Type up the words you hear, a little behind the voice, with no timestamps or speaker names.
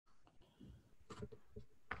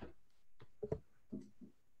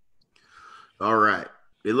All right.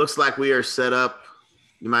 It looks like we are set up.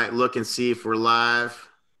 You might look and see if we're live.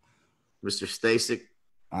 Mr. Stasic.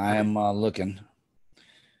 I am looking.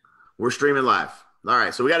 We're streaming live. All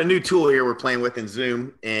right. So we got a new tool here we're playing with in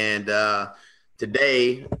Zoom. And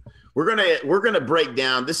today we're gonna break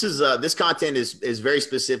down. This content is very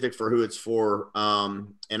specific for who it's for.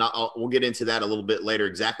 And we'll get into that a little bit later,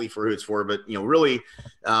 exactly for who it's for. But really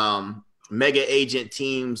mega agent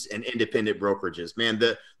teams and independent brokerages. Man,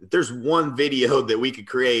 there's one video that we could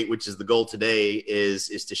create, which is the goal today, is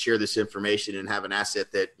to share this information and have an asset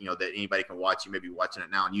that that anybody can watch. You may be watching it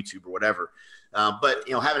now on YouTube or whatever, but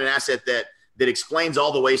having an asset that explains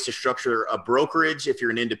all the ways to structure a brokerage if you're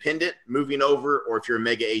an independent moving over, or if you're a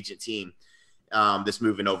mega agent team that's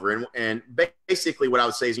moving over. And basically what I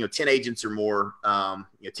would say is 10 agents or more,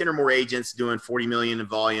 10 or more agents doing 40 million in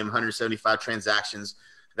volume, 175 transactions.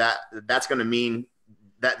 That's going to mean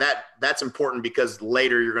that's important, because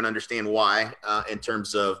later you're going to understand why in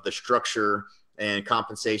terms of the structure and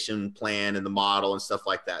compensation plan and the model and stuff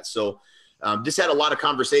like that. So just had a lot of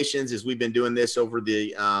conversations as we've been doing this over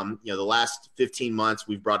the the last 15 months.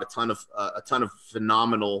 We've brought a ton of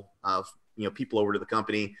phenomenal people over to the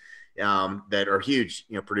company that are huge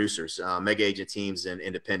producers, mega agent teams and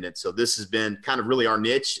independents. So this has been kind of really our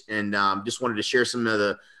niche, and just wanted to share some of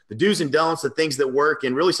the do's and don'ts, the things that work,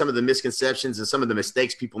 and really some of the misconceptions and some of the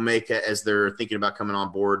mistakes people make as they're thinking about coming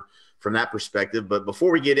on board from that perspective. But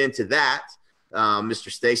before we get into that, Mr.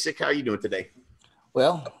 Stasic, how are you doing today?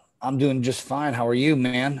 Well, I'm doing just fine. How are you,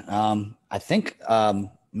 man? I think I'm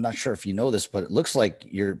not sure if you know this, but it looks like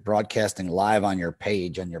you're broadcasting live on your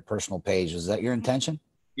page, on your personal page. Is that your intention?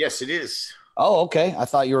 Yes, it is. Oh, okay. I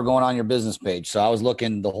thought you were going on your business page. So I was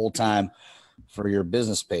looking the whole time for your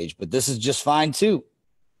business page, but this is just fine too.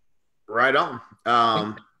 Right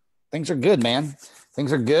on. Things are good, man.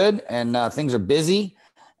 Things are good, and things are busy,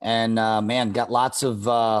 and man, got lots of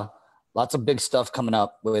big stuff coming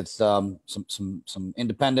up with some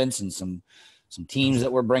independents and some teams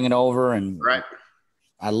that we're bringing over, and right.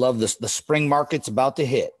 I love this. The spring market's about to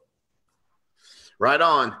hit. Right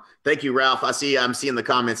on. Thank you, Ralph. I'm seeing the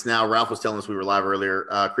comments now. Ralph was telling us we were live earlier.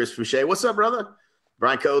 Chris Fouché, what's up, brother?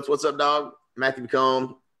 Brian Coates, what's up, dog? Matthew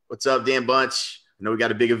McComb, what's up? Dan Bunch. I know we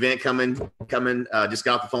got a big event coming. Just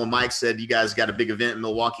got off the phone with Mike, said you guys got a big event in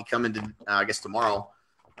Milwaukee coming to, I guess, tomorrow.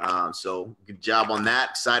 So good job on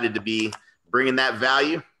that. Excited to be bringing that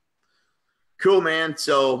value. Cool, man.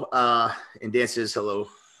 So, and Dan says, hello.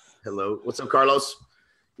 What's up, Carlos?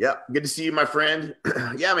 Yeah. Good to see you, my friend.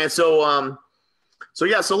 Yeah, man. So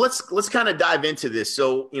let's kind of dive into this.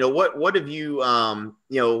 So, what have you,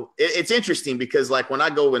 it's interesting because like when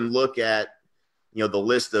I go and look at, the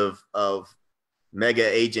list of mega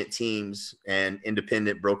agent teams and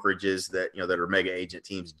independent brokerages that are mega agent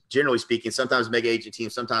teams, generally speaking, sometimes mega agent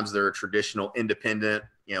teams, sometimes they're a traditional independent,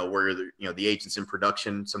 where the agent's in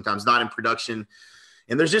production, sometimes not in production.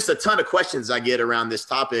 And there's just a ton of questions I get around this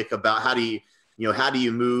topic about how do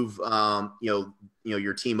you move,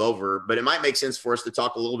 your team over. But it might make sense for us to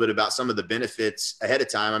talk a little bit about some of the benefits ahead of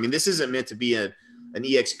time. I mean, this isn't meant to be an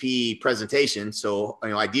eXp presentation. So,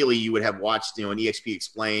 ideally you would have watched, an eXp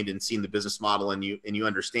explained and seen the business model, and you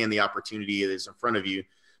understand the opportunity that is in front of you.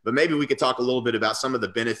 But maybe we could talk a little bit about some of the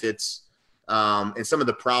benefits and some of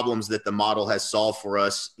the problems that the model has solved for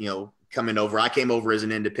us, coming over. I came over as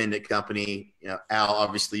an independent company. Al,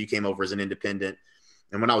 obviously you came over as an independent.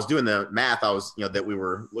 And when I was doing the math, I was, that we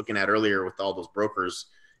were looking at earlier with all those brokers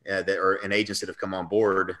and agents that have come on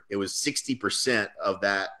board, it was 60% of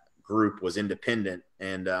that group was independent,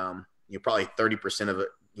 and probably 30% of it,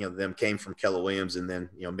 them came from Keller Williams, and then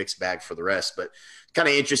mixed bag for the rest. But kind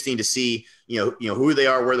of interesting to see who they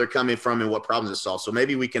are, where they're coming from, and what problems it solves. So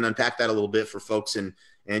maybe we can unpack that a little bit for folks and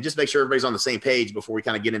just make sure everybody's on the same page before we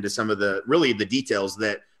kind of get into some of the details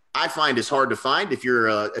that I find is hard to find if you're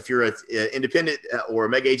an independent or a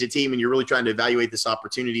mega agent team and you're really trying to evaluate this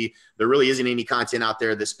opportunity. There really isn't any content out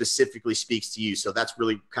there that specifically speaks to you. So that's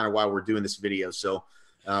really kind of why we're doing this video. So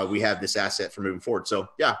we have this asset for moving forward. So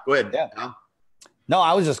yeah, go ahead. Yeah. No,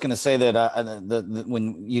 I was just going to say that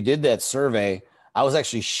when you did that survey, I was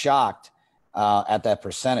actually shocked at that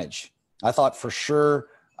percentage. I thought for sure,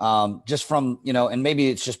 just from, and maybe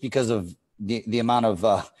it's just because of the amount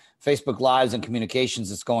of Facebook Lives and communications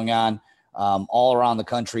that's going on all around the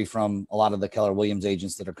country from a lot of the Keller Williams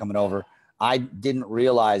agents that are coming over. I didn't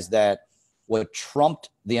realize that what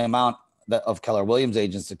trumped the amount of Keller Williams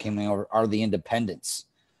agents that came over are the independents.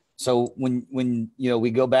 So when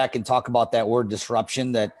we go back and talk about that word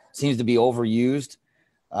disruption that seems to be overused,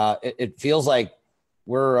 it feels like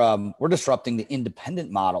we're disrupting the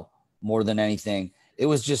independent model more than anything. it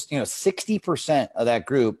was just, 60% of that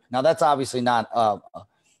group. Now that's obviously not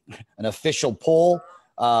an official poll,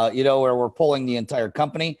 where we're polling the entire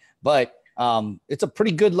company, but it's a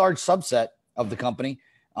pretty good large subset of the company.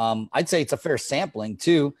 I'd say it's a fair sampling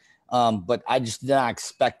too, but I just did not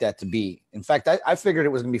expect that to be. In fact, I figured it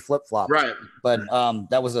was going to be flip-flops, right? But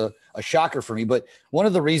that was a shocker for me. But one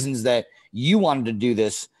of the reasons that you wanted to do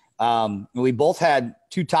this, we both had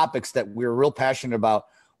two topics that we were real passionate about.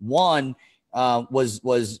 One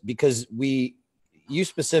was because you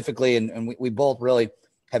specifically, and we both really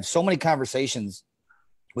have so many conversations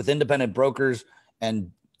with independent brokers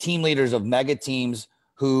and team leaders of mega teams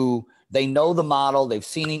who they know the model, they've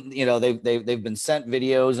seen, they've been sent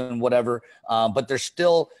videos and whatever, but there's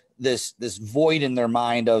still this void in their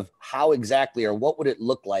mind of how exactly, or what would it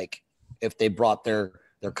look like if they brought their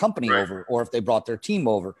company over, or if they brought their team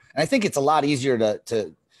over. And I think it's a lot easier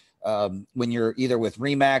to when you're either with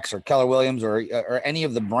Remax or Keller Williams or any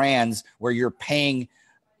of the brands where you're paying,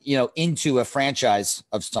 into a franchise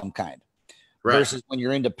of some kind, versus when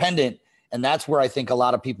you're independent. And that's where I think a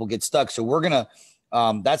lot of people get stuck. So we're going to,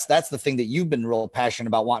 that's the thing that you've been real passionate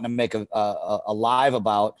about, wanting to make a live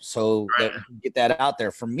about, so that we can get that out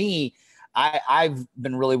there. For me, I've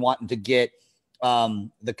been really wanting to get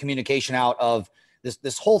the communication out of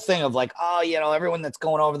this whole thing of like, everyone that's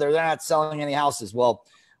going over there, they're not selling any houses. Well,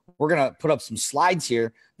 we're going to put up some slides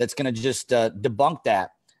here that's going to just debunk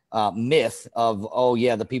that myth of,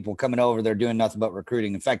 the people coming over, they're doing nothing but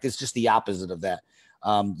recruiting. In fact, it's just the opposite of that.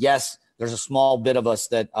 Yes, there's a small bit of us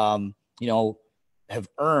that, have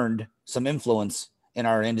earned some influence in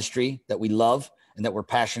our industry that we love and that we're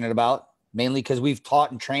passionate about, mainly because we've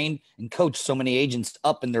taught and trained and coached so many agents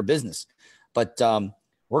up in their business. But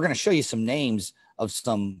we're going to show you some names of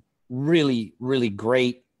some really, really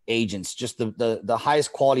great agents, just the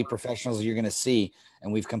highest quality professionals you're going to see.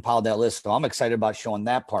 And we've compiled that list. So I'm excited about showing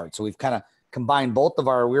that part. So we've kind of combined both of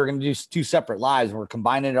we were going to do two separate lives, and we're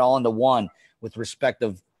combining it all into one with respect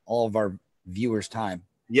of all of our viewers' time.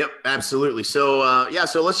 Yep, absolutely. So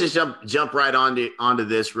so let's just jump right onto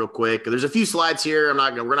this real quick. There's a few slides here. We're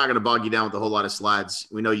not going to bog you down with a whole lot of slides.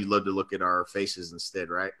 We know you love to look at our faces instead,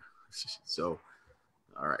 right? So,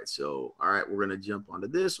 all right, we're going to jump onto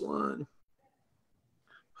this one.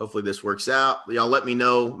 Hopefully this works out. Y'all let me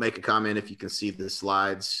know, make a comment if you can see the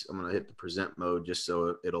slides. I'm going to hit the present mode just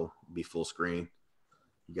so it'll be full screen.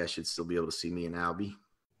 You guys should still be able to see me and Albie.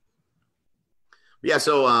 Yeah.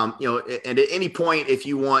 So, and at any point, if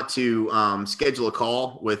you want to schedule a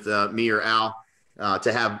call with me or Al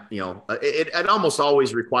to have, it almost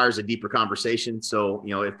always requires a deeper conversation. So,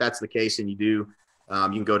 if that's the case and you do, you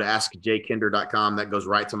can go to askjkinder.com. That goes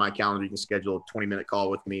right to my calendar. You can schedule a 20-minute call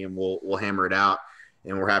with me and we'll hammer it out.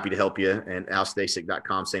 And we're happy to help you. And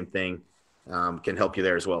alstasic.com, same thing, can help you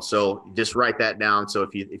there as well. So just write that down. So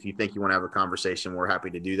if you think you want to have a conversation, we're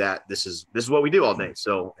happy to do that. This is what we do all day.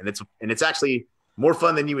 So, and it's actually more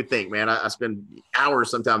fun than you would think, man. I spend hours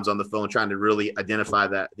sometimes on the phone trying to really identify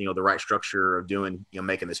that, the right structure of doing,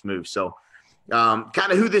 making this move. So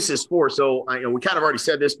kind of who this is for. So, we kind of already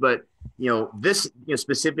said this, but, this,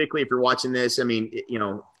 specifically, if you're watching this, I mean,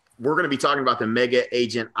 we're going to be talking about the Mega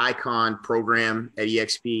Agent Icon program at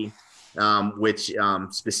eXp, which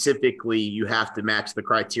specifically you have to match the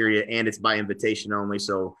criteria, and it's by invitation only.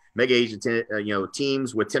 So Mega Agent,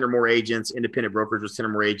 teams with 10 or more agents, independent brokers with 10 or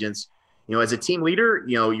more agents. As a team leader,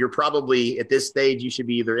 you're probably at this stage, you should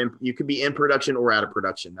be you could be in production or out of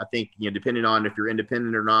production. I think, depending on if you're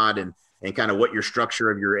independent or not, and kind of what your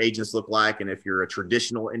structure of your agents look like. And if you're a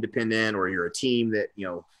traditional independent or you're a team that,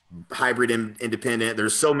 hybrid independent,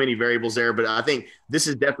 there's so many variables there, but I think this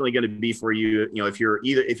is definitely going to be for you. If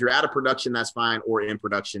you're out of production, that's fine, or in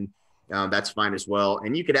production, that's fine as well.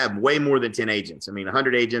 And you could have way more than 10 agents. I mean,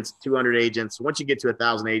 100 agents, 200 agents. Once you get to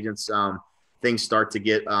 1,000 agents, things start to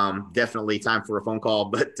get definitely time for a phone call.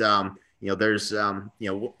 But there's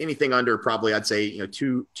anything under probably, I'd say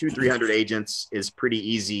 300 agents is pretty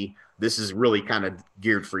easy. This is really kind of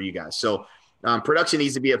geared for you guys. So production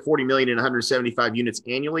needs to be at 40 million and 175 units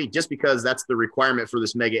annually, just because that's the requirement for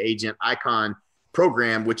this Mega Agent Icon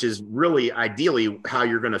program, which is really ideally how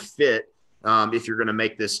you're going to fit if you're going to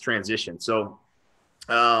make this transition. So,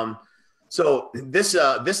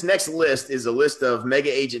 this next list is a list of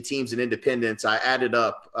Mega Agent teams and independents I added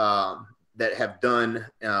up that have done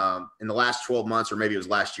in the last 12 months, or maybe it was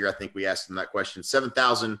last year. I think we asked them that question.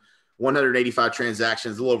 7,185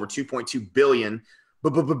 transactions, a little over 2.2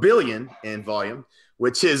 billion in volume,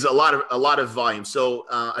 which is a lot of volume. So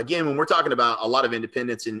again, when we're talking about a lot of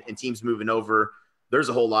independents and teams moving over, there's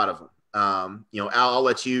a whole lot of them. I'll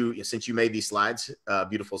let you, since you made these slides,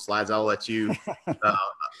 beautiful slides, I'll let you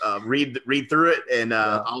read through it, and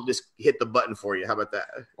I'll just hit the button for you. How about that?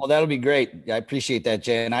 Well, that'll be great. I appreciate that,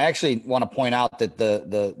 Jay. And I actually want to point out that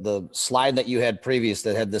the slide that you had previous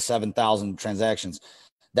that had the 7,000 transactions,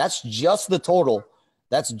 that's just the total.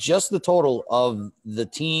 That's just the total of the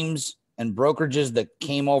teams and brokerages that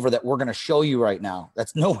came over that we're going to show you right now.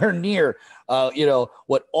 That's nowhere near,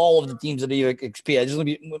 what all of the teams at eXp. I just want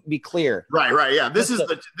to be clear. Right. Yeah. This is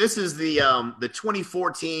the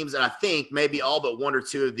 24 teams. And I think maybe all but one or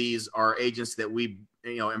two of these are agents that we,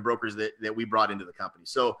 and brokers that we brought into the company.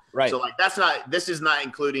 So, right. So like, this is not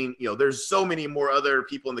including, there's so many more other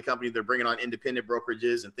people in the company. They're bringing on independent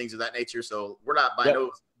brokerages and things of that nature. So we're not by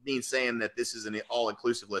no means saying that this is an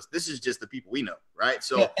all-inclusive list. This is just the people we know, right?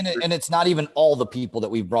 So, and it's not even all the people that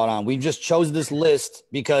we've brought on. We just chose this list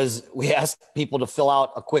because we asked people to fill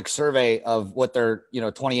out a quick survey of what their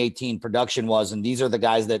 2018 production was, and these are the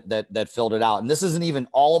guys that filled it out. And this isn't even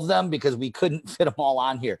all of them because we couldn't fit them all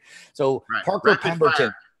on here. So Parker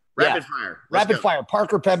Pemberton, rapid fire.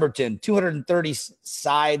 Parker Pemberton, 230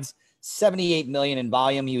 sides, 78 million in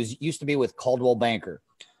volume. He used to be with Coldwell Banker.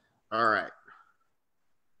 All right.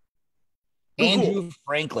 Andrew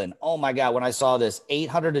Franklin. Oh my God. When I saw this,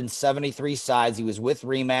 873 sides. He was with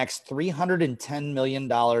Remax, $310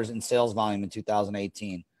 million in sales volume in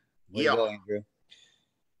 2018. Way to go, Andrew.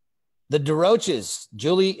 The DeRoches,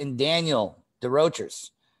 Julie and Daniel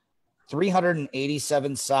DeRochers,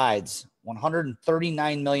 387 sides,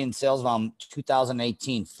 139 million sales volume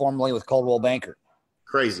 2018, formerly with Coldwell Banker.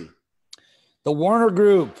 Crazy. The Werner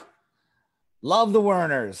Group. Love the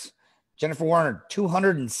Werners. Jennifer Werner,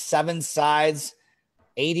 207 sides,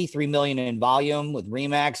 83 million in volume with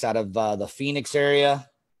Remax out of the Phoenix area.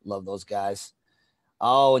 Love those guys.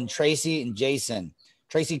 Oh, and Tracy and Jason.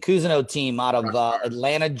 Tracy Cousineau team out of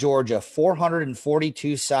Atlanta, Georgia,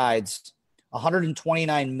 442 sides,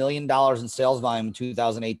 $129 million in sales volume in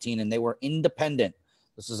 2018, and they were independent.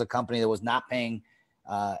 This is a company that was not paying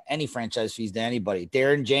any franchise fees to anybody.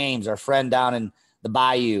 Darren James, our friend down in the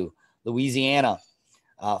Bayou, Louisiana,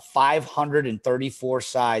 534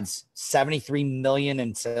 sides, 73 million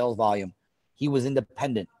in sales volume. He was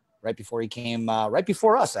independent right before he came, right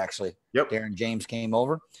before us, actually. Yep. Darren James came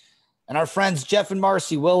over. And our friends, Jeff and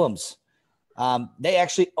Marcy Willems, they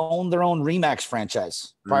actually owned their own Remax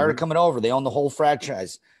franchise prior to coming over. They owned the whole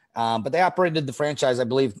franchise. But they operated the franchise, I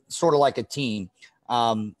believe, sort of like a team.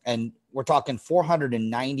 And we're talking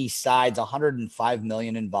 490 sides, 105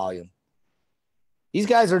 million in volume. These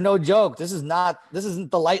guys are no joke. This isn't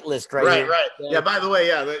the light list right here. Right. Yeah. By the way,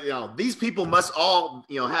 these people must all,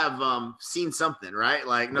 have seen something, right?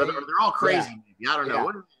 Like, no, they're all crazy. Maybe. I don't know.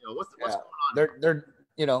 What's going on?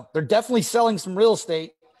 They're definitely selling some real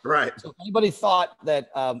estate. Right. So if anybody thought that,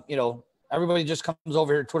 everybody just comes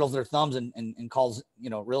over here, twiddles their thumbs and calls,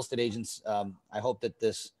 real estate agents. I hope that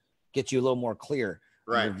this gets you a little more clear.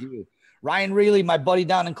 Right. In your view. Ryan Reilly, my buddy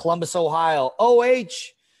down in Columbus, Ohio,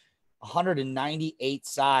 198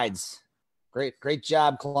 sides. Great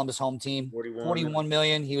job, Columbus home team. 41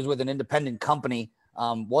 million. He was with an independent company.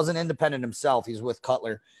 Wasn't independent himself. He was with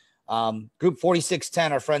Cutler. Group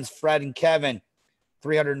 4610, our friends Fred and Kevin,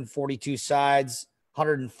 342 sides,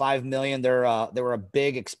 105 million. They were a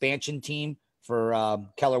big expansion team for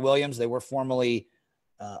Keller Williams. They were formerly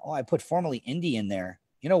I put formerly Indy in there.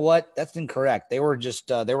 You know what? That's incorrect. They were just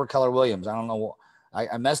they were Keller Williams. I don't know.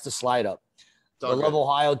 I messed the slide up. The Love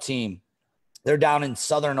Ohio team, they're down in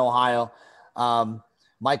Southern Ohio.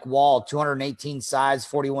 Mike Wall, 218 sides,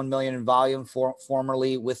 41 million in volume,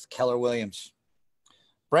 formerly with Keller Williams.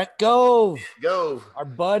 Brent Gove, our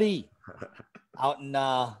buddy, out in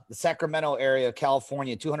the Sacramento area of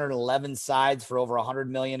California, 211 sides for over 100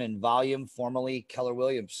 million in volume, formerly Keller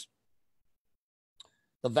Williams.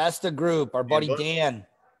 The Vesta Group, our buddy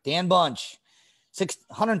Dan Bunch.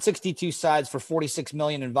 162 sides for 46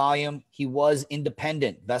 million in volume. He was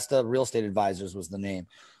independent. Vesta Real Estate Advisors was the name.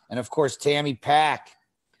 And of course, Tammy Pack.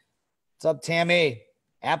 What's up, Tammy?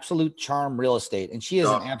 Absolute Charm Real Estate. And she is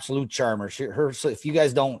an absolute charmer. So if you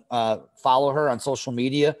guys don't follow her on social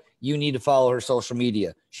media, you need to follow her social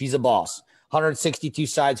media. She's a boss. 162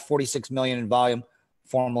 sides, 46 million in volume,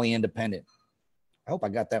 formerly independent. I hope I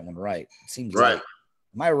got that one right. It seems right.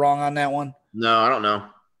 Am I wrong on that one? No, I don't know.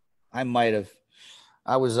 I might have.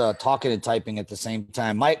 I was talking and typing at the same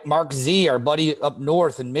time. Mark Z, our buddy up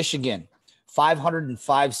north in Michigan,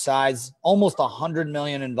 505 sides, almost 100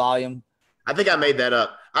 million in volume. I think I made that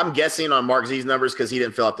up. I'm guessing on Mark Z's numbers because he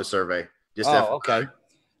didn't fill out the survey. Okay.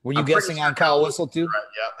 Were you guessing on Kyle Whistle too? Right,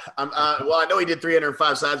 yeah. Well, I know he did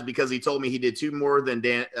 305 sides because he told me he did two more than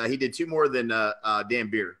Dan. He did two more than Dan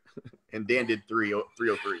Beer. and Dan did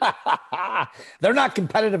 303. They're not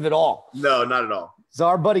competitive at all. No, not at all. So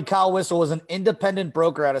our buddy Kyle Whistle was an independent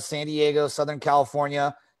broker out of San Diego, Southern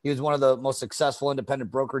California. He was one of the most successful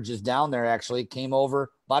independent brokerages down there, actually. Came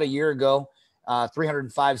over about a year ago,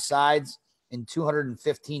 305 sides and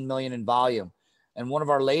 $215 million in volume. And one of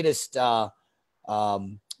our latest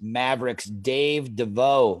Mavericks, Dave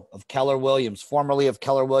DeVoe of Keller Williams, formerly of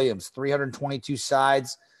Keller Williams, 322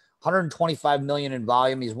 sides, $125 million in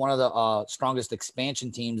volume. He's one of the strongest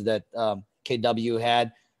expansion teams that KW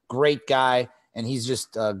had. Great guy, and he's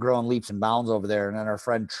just growing leaps and bounds over there. And then our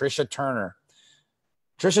friend Trisha Turner.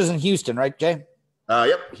 Trisha's in Houston, right, Jay?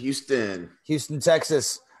 Yep, Houston,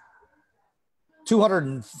 Texas.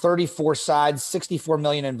 234 sides, $64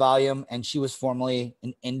 million in volume, and she was formerly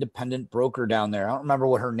an independent broker down there. I don't remember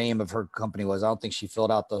what her name of her company was. I don't think she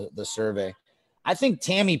filled out the survey. I think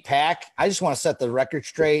Tammy Pack, I just want to set the record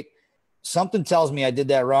straight. Something tells me I did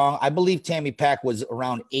that wrong. I believe Tammy Pack was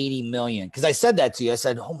around 80 million because I said that to you. I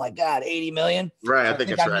said, oh, my God, 80 million? Right, I think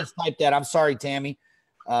that's right. I mistyped that. I'm sorry, Tammy.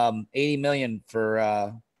 80 million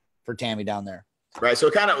for Tammy down there. Right. So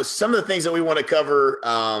kind of some of the things that we want to cover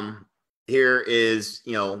here is,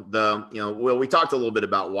 well, we talked a little bit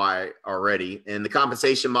about why already and the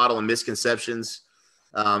compensation model and misconceptions.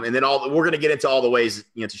 And then we're going to get into all the ways,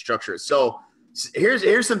 to structure it. So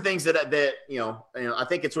here's some things that I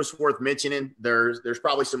think it's just worth mentioning. There's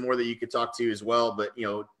probably some more that you could talk to as well, but,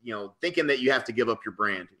 thinking that you have to give up your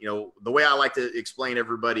brand, the way I like to explain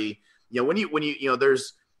everybody,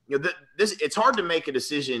 it's hard to make a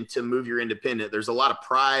decision to move your independent. There's a lot of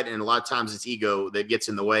pride and a lot of times it's ego that gets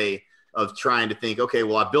in the way of trying to think, okay,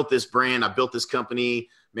 well, I built this brand, I built this company,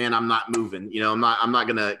 man, I'm not moving, I'm not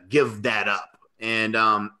going to give that up. And,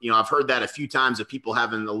 I've heard that a few times of people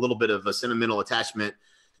having a little bit of a sentimental attachment,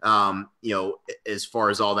 as far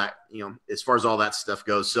as all that stuff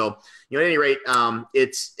goes. So, at any rate,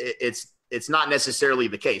 it's not necessarily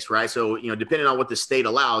the case, right? So, depending on what the state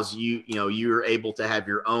allows, you're able to have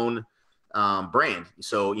your own brand.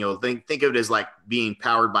 So, think of it as like being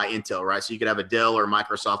powered by Intel, right? So you could have a Dell or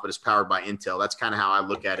Microsoft, but it's powered by Intel. That's kind of how I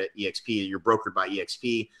look at it. eXp, you're brokered by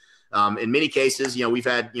eXp. In many cases, we've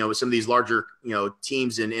had, some of these larger,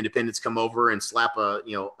 teams and independents come over and slap an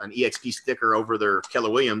eXp sticker over their Keller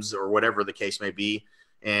Williams or whatever the case may be.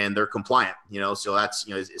 And they're compliant, so that's,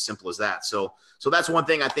 as simple as that. So that's one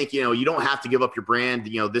thing I think, you don't have to give up your brand.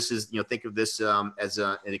 This is, think of this as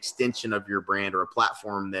an extension of your brand or a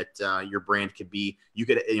platform that your brand could be,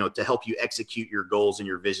 to help you execute your goals and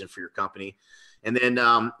your vision for your company. And then,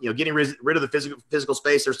 getting rid of the physical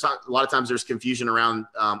space. There's a lot of times there's confusion around,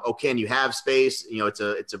 can you have space? It's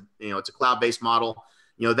a cloud-based model,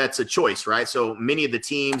 that's a choice, right? So many of the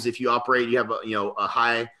teams, if you operate, you have a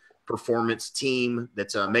high performance team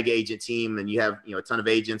that's a mega agent team, and you have a ton of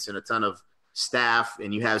agents and a ton of staff,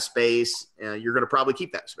 and you have space, you're going to probably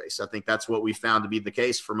keep that space. I think that's what we found to be the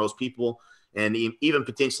case for most people, and even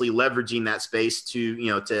potentially leveraging that space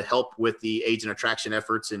to help with the agent attraction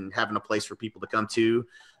efforts and having a place for people to come to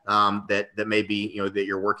that may be that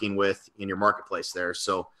you're working with in your marketplace there.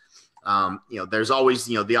 So there's always,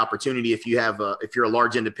 the opportunity if you're a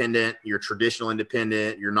large independent, you're a traditional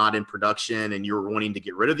independent, you're not in production and you're wanting to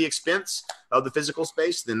get rid of the expense of the physical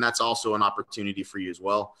space, then that's also an opportunity for you as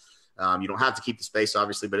well. You don't have to keep the space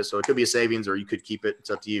obviously, but it could be a savings or you could keep it. It's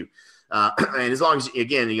up to you. And as long as,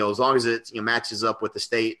 again, as long as it matches up with the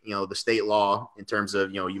state law in terms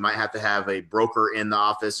of, you might have to have a broker in the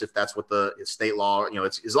office if that's what the state law,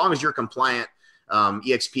 it's as long as you're compliant.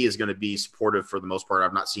 eXp is going to be supportive for the most part.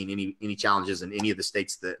 I've not seen any challenges in any of the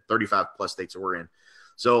states, that 35 plus states that we're in.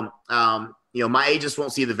 So, my agents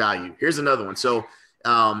won't see the value. Here's another one. So,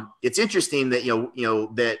 it's interesting that,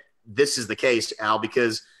 that this is the case, Al,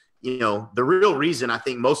 because, the real reason I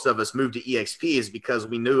think most of us moved to eXp is because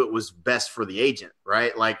we knew it was best for the agent,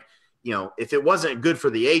 right? Like, if it wasn't good for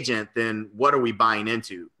the agent, then what are we buying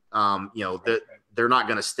into? They're not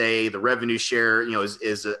going to stay. The revenue share,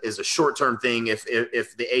 is a short-term thing if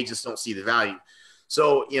the agents don't see the value.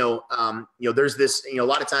 So, there's this, a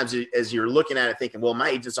lot of times as you're looking at it thinking, well, my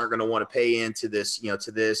agents aren't going to want to pay into this,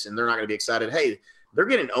 to this, and they're not going to be excited. Hey, they're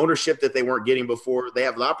getting ownership that they weren't getting before. They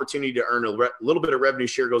have the opportunity to earn a little bit of revenue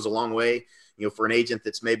share goes a long way, for an agent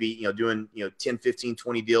that's maybe, doing, 10, 15,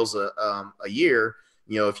 20 deals a year.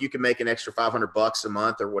 If you can make an extra $500 a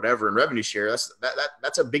month or whatever in revenue share,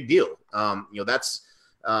 that's a big deal. That's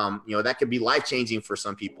that could be life-changing for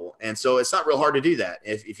some people. And so it's not real hard to do that.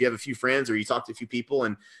 If you have a few friends or you talk to a few people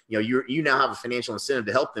and, you now have a financial incentive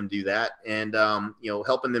to help them do that. And,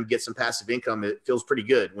 helping them get some passive income, it feels pretty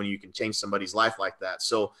good when you can change somebody's life like that.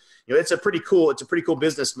 So, it's a pretty cool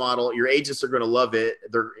business model. Your agents are going to love it.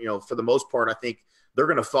 They're, for the most part, I think they're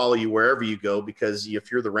going to follow you wherever you go, because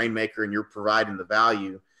if you're the rainmaker and you're providing the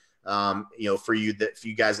value, for you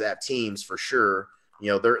guys that have teams, for sure,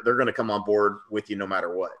 they're going to come on board with you no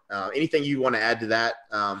matter what. Anything you want to add to that,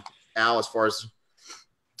 Al, as far as?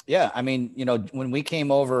 Yeah. I mean, when we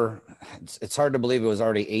came over, it's hard to believe it was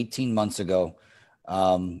already 18 months ago.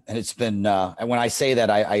 And it's been, and when I say that,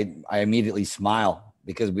 I immediately smile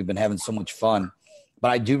because we've been having so much fun.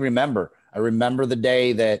 But I remember the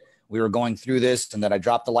day that we were going through this and that I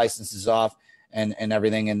dropped the licenses off and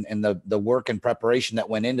everything, and the work and preparation that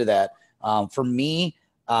went into that. For me,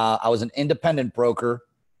 I was an independent broker.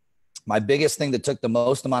 My biggest thing that took the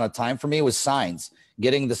most amount of time for me was signs,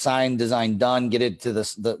 getting the sign design done, get it to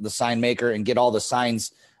the sign maker, and get all the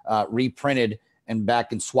signs reprinted and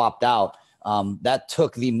back and swapped out. That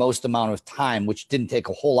took the most amount of time, which didn't take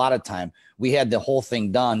a whole lot of time. We had the whole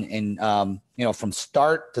thing done in, from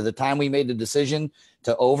start to the time we made the decision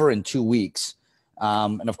to over in 2 weeks.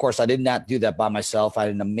 And of course, I did not do that by myself. I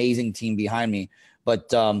had an amazing team behind me,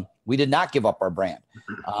 but we did not give up our brand.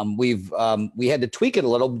 We had to tweak it a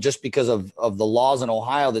little just because of the laws in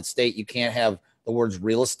Ohio that state you can't have the words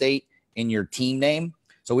real estate in your team name.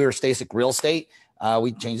 So we were Stasic Real Estate.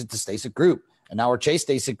 We changed it to Stasic Group. And now we're Chase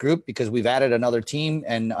Stasic Group because we've added another team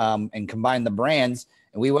and combined the brands.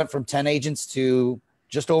 And we went from 10 agents to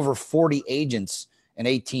just over 40 agents in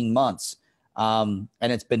 18 months. And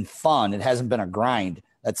it's been fun. It hasn't been a grind.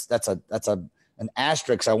 That's an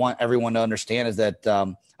asterisk I want everyone to understand, is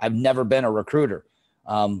that I've never been a recruiter.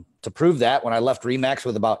 To prove that, when I left RE/MAX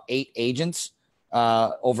with about 8 agents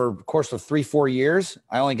over the course of 3-4 years,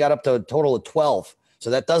 I only got up to a total of 12. So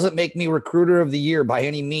that doesn't make me recruiter of the year by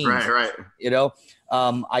any means. Right.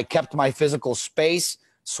 I kept my physical space,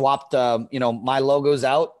 swapped, my logos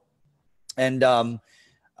out, and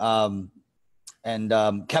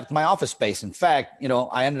kept my office space. In fact,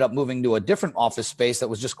 I ended up moving to a different office space that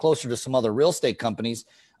was just closer to some other real estate companies.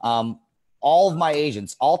 All of my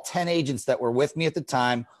agents, all 10 agents that were with me at the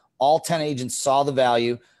time, all 10 agents saw the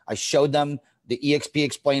value. I showed them the eXp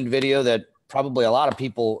Explained video that probably a lot of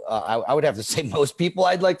people, I would have to say most people,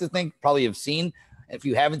 I'd like to think, probably have seen. If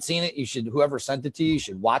you haven't seen it, whoever sent it to you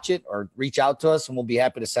should watch it or reach out to us and we'll be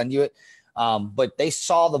happy to send you it. But they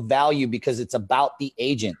saw the value because it's about the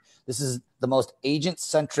agent. This is the most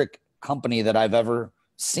agent-centric company that I've ever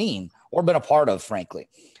seen or been a part of, frankly.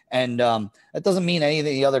 And that doesn't mean any of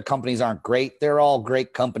the other companies aren't great. They're all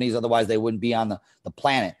great companies. Otherwise, they wouldn't be on the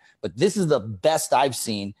planet. But this is the best I've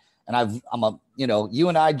seen. And you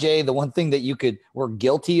and I, Jay, the one thing that we're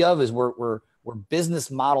guilty of is we're business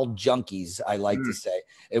model junkies, I like to say.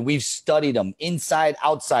 And we've studied them inside,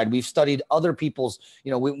 outside. We've studied other people's,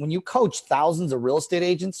 when you coach thousands of real estate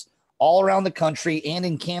agents all around the country and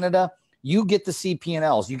in Canada, you get to see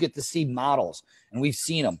P&Ls, you get to see models, and we've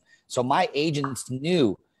seen them. So my agents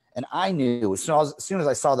knew, and I knew as soon as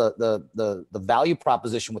I saw the value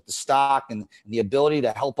proposition with the stock and the ability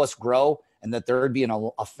to help us grow, and that there would be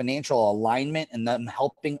a financial alignment and them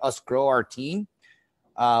helping us grow our team.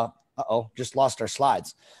 Just lost our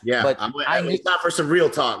slides. Yeah, but it's not for some real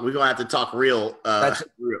talk. We're gonna have to talk real. That's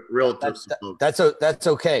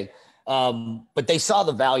okay. But they saw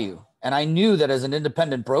the value, and I knew that as an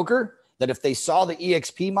independent broker, that if they saw the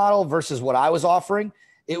eXp model versus what I was offering,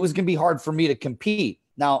 it was gonna be hard for me to compete.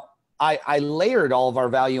 Now, I layered all of our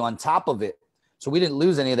value on top of it, so we didn't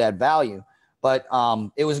lose any of that value. But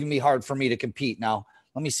it was going to be hard for me to compete. Now,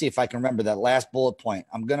 let me see if I can remember that last bullet point.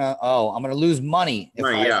 I'm going to lose money if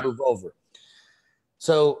I move over.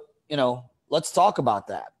 So, let's talk about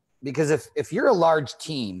that. Because if you're a large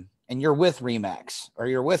team and you're with RE/MAX or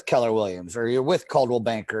you're with Keller Williams or you're with Coldwell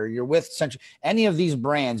Banker, or you're with Central, any of these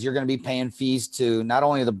brands, you're going to be paying fees to not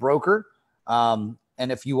only the broker, and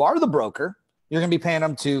if you are the broker, you're going to be paying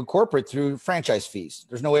them to corporate through franchise fees.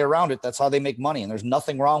 There's no way around it. That's how they make money, and there's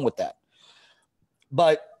nothing wrong with that.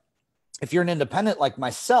 But if you're an independent like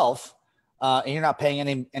myself, and you're not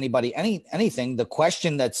paying anybody anything, the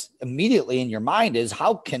question that's immediately in your mind is,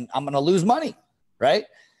 how I'm going to lose money, right?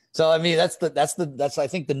 So I mean, that's I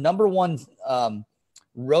think the number one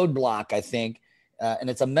roadblock, I think, and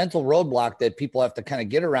it's a mental roadblock that people have to kind of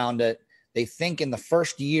get around. It. They think in the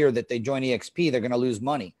first year that they join eXp, they're going to lose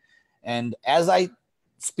money. And as I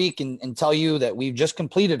speak and tell you that we've just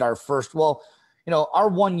completed our first, our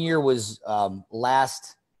 1 year was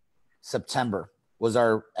last September was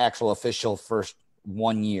our actual official first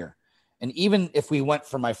 1 year. And even if we went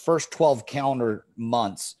for my first 12 calendar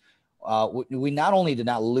months, we not only did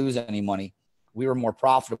not lose any money, we were more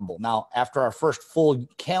profitable. Now, after our first full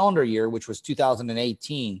calendar year, which was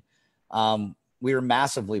 2018, we were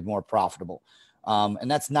massively more profitable. And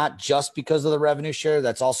that's not just because of the revenue share.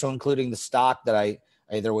 That's also including the stock that I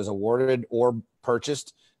either was awarded or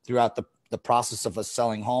purchased throughout the process of us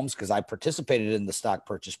selling homes, because I participated in the stock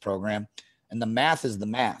purchase program, and the math is the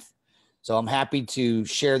math. So I'm happy to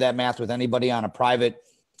share that math with anybody on a private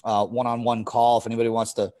one-on-one call. If anybody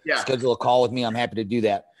wants to schedule a call with me, I'm happy to do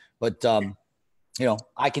that. But,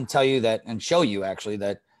 I can tell you that and show you actually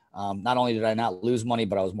that not only did I not lose money,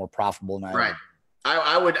 but I was more profitable than I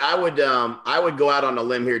I would go out on a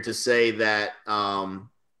limb here to say that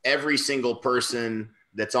every single person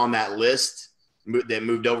that's on that list that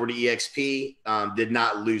moved over to EXP did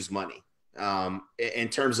not lose money in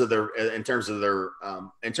terms of their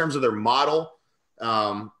model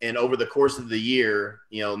and over the course of the year,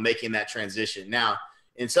 making that transition. Now,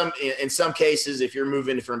 in some cases, if you're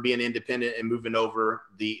moving from being independent and moving over,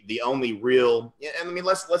 the only real, and I mean,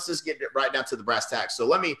 let's just get right down to the brass tacks. So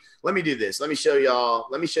let me do this. Let me show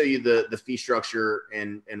you the fee structure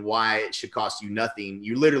and why it should cost you nothing.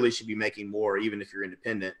 You literally should be making more, even if you're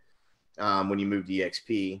independent, when you move to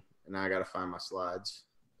EXP. And now I got to find my slides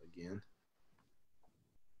again.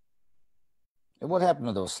 And what happened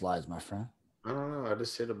to those slides, my friend? I don't know. I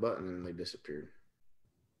just hit a button and they disappeared.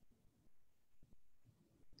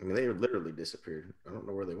 I mean, they literally disappeared. I don't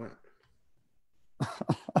know where they went.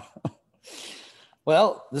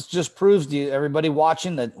 Well, this just proves to you, everybody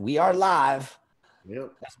watching, that we are live.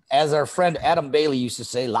 Yep. As our friend Adam Bailey used to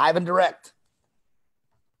say, live and direct.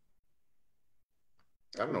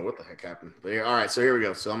 I don't know what the heck happened. But yeah, all right, so here we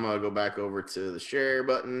go. So I'm going to go back over to the share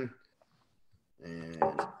button. And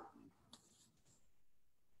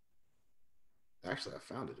actually, I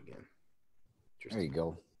found it again. There you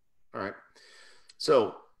go. All right.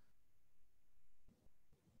 So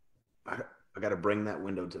I got to bring that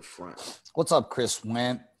window to front. What's up, Chris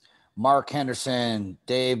Went, Mark Henderson,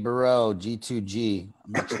 Dave Burrow, G2G?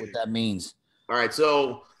 I'm not sure what that means. All right,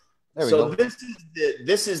 so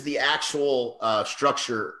this is the actual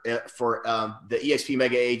structure for the eXp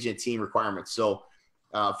Mega Agent team requirements. So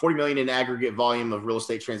 $40 million in aggregate volume of real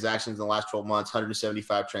estate transactions in the last 12 months,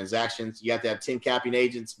 175 transactions. You have to have 10 capping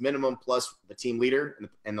agents minimum plus the team leader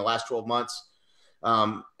in the last 12 months.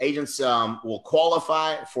 Agents will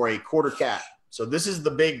qualify for a quarter cap. So this is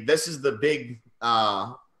the big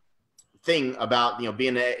thing about,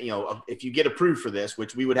 being if you get approved for this,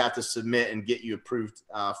 which we would have to submit and get you approved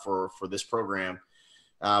for this program.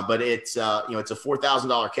 But it's a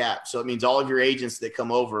 $4,000 cap. So it means all of your agents that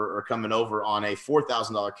come over are coming over on a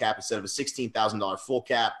 $4,000 cap instead of a $16,000 full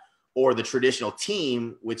cap, or the traditional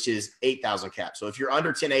team, which is $8,000 cap. So if you're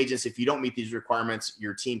under 10 agents, if you don't meet these requirements,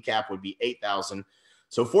 your team cap would be $8,000.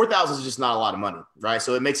 So $4,000 is just not a lot of money, right?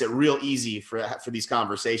 So it makes it real easy for these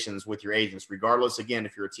conversations with your agents, regardless. Again,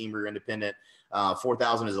 if you're a team or you're independent,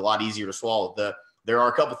 $4,000 is a lot easier to swallow. There are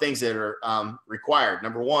a couple of things that are required.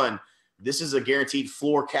 Number one, this is a guaranteed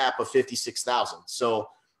floor cap of $56,000. So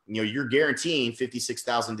you're guaranteeing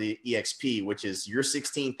 $56,000 to eXp, which is your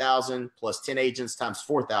 $16,000 plus 10 agents times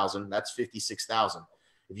 $4,000. That's $56,000.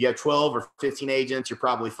 If you have 12 or 15 agents, you're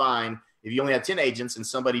probably fine. If you only have 10 agents and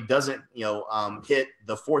somebody doesn't, hit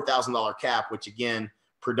the $4,000 cap, which again,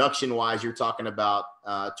 production wise, you're talking about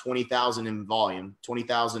 20,000 in volume,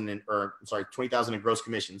 20,000 in gross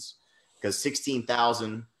commissions, because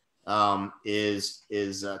 16,000 is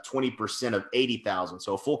 20% of 80,000.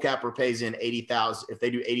 So a full capper pays in 80,000. If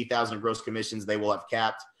they do 80,000 in gross commissions, they will have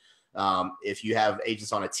capped. If you have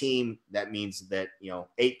agents on a team, that means that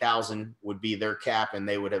 8,000 would be their cap, and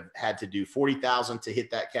they would have had to do 40,000 to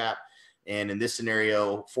hit that cap. And in this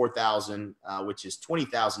scenario, 4,000, which is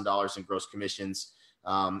 $20,000 in gross commissions.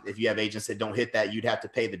 If you have agents that don't hit that, you'd have to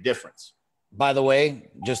pay the difference. By the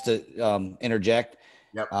way, just to interject,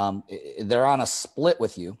 they're on a split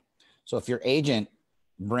with you. So if your agent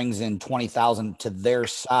brings in 20,000 to their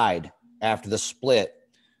side after the split,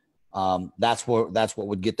 that's what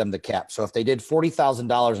would get them the cap. So if they did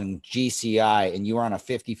 $40,000 in GCI and you were on a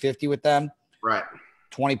 50-50 with them, right,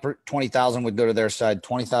 20,000 would go to their side,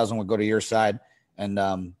 20,000 would go to your side, and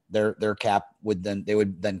their cap would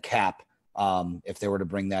then cap if they were to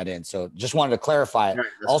bring that in. So just wanted to clarify it. Right,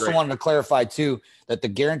 also great. Wanted to clarify too that the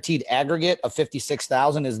guaranteed aggregate of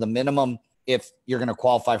 56,000 is the minimum if you're going to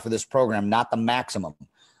qualify for this program, not the maximum.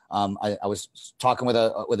 I was talking with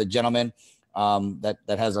a gentleman that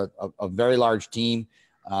has a very large team,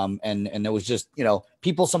 and it was just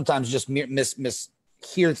people sometimes just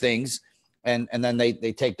mishear things. And then they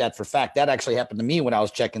take that for fact. That actually happened to me when I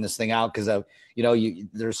was checking this thing out, because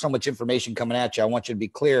there's so much information coming at you. I want you to be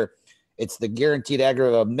clear. It's the guaranteed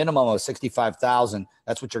aggregate of a minimum of 65,000.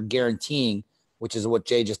 That's what you're guaranteeing, which is what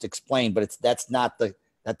Jay just explained. But that's not the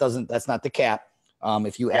cap.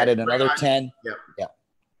 If you added another 10, yeah.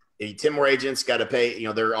 10 more agents got to pay.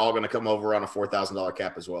 They're all going to come over on a $4,000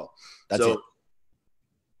 cap as well. That's it.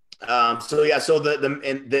 So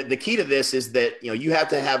the key to this is that you have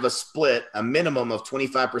to have a minimum of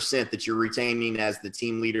 25% that you're retaining as the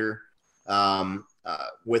team leader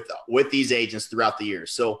with these agents throughout the year.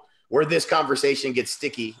 So where this conversation gets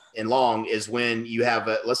sticky and long is when you have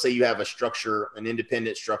let's say you have a structure, an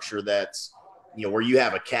independent structure that's where you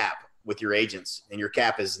have a cap with your agents, and your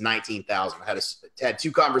cap is 19,000. I had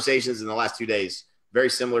 2 conversations in the last 2 days, very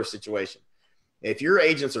similar situation. If your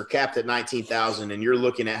agents are capped at 19,000 and you're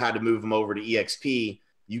looking at how to move them over to eXp,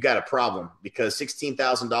 you got a problem, because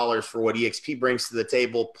 $16,000 for what eXp brings to the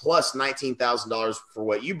table plus $19,000 for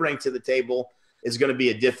what you bring to the table is going to be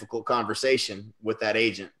a difficult conversation with that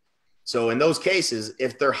agent. So in those cases,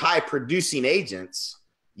 if they're high producing agents,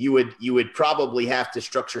 you would probably have to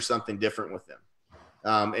structure something different with them.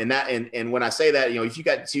 And when I say that, if you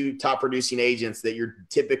got 2 top producing agents that you're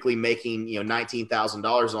typically making,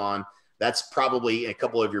 $19,000 on, that's probably a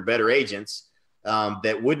couple of your better agents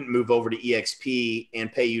that wouldn't move over to eXp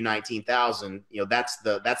and pay you $19,000. That's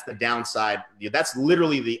the downside. That's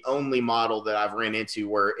literally the only model that I've ran into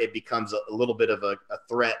where it becomes a little bit of a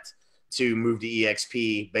threat to move to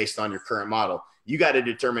eXp based on your current model. You got to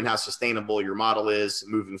determine how sustainable your model is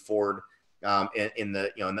moving forward in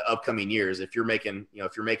the upcoming years. If you're making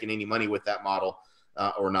any money with that model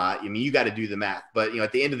or not, you got to do the math. But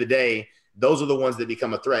at the end of the day, those are the ones that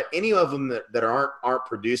become a threat. Any of them that aren't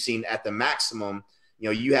producing at the maximum,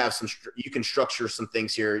 you can structure some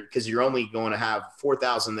things here, because you're only going to have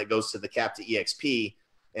 4,000 that goes to the cap to eXp.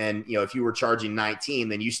 And, if you were charging 19,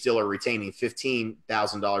 then you still are retaining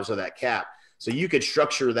 $15,000 of that cap. So you could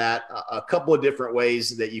structure that a couple of different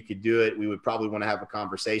ways that you could do it. We would probably want to have a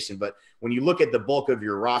conversation. But when you look at the bulk of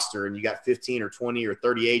your roster and you got 15 or 20 or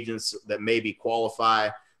 30 agents that maybe qualify,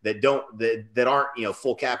 that aren't,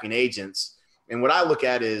 full capping agents. And what I look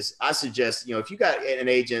at is, I suggest, if you got an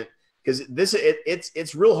agent, because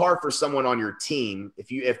it's real hard for someone on your team,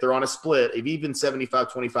 if they're on a split, if even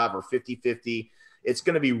 75-25 or 50-50, it's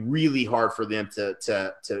going to be really hard for them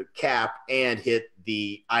to cap and hit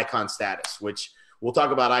the icon status, which we'll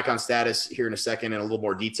talk about icon status here in a second in a little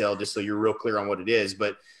more detail, just so you're real clear on what it is.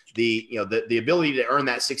 But the ability to earn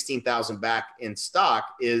that 16,000 back in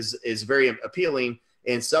stock is very appealing.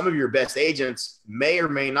 And some of your best agents may or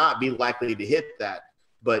may not be likely to hit that.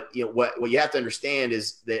 But what you have to understand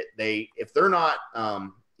is that if they're not,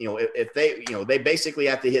 if they basically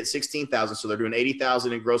have to hit 16,000, so they're doing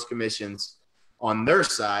 80,000 in gross commissions on their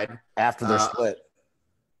side after they're split.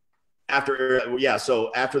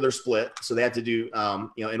 So after they're split, so they have to do,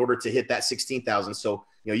 in order to hit that 16,000. So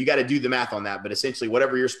you got to do the math on that. But essentially,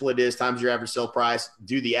 whatever your split is times your average sale price,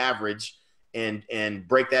 do the average. And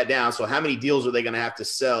break that down. So how many deals are they going to have to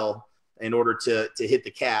sell in order to hit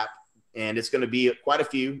the cap? And it's going to be quite a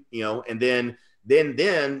few, and then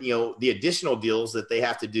the additional deals that they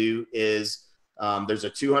have to do is there's a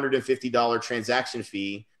 $250 transaction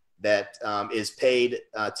fee that is paid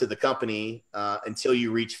to the company until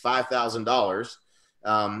you reach $5,000.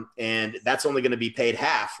 And that's only going to be paid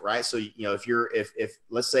half, right? So, if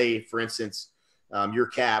let's say, for instance, you're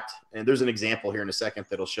capped, and there's an example here in a second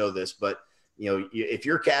that'll show this, but if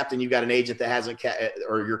you're capped and you've got an agent that hasn't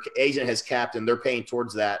or your agent has capped and they're paying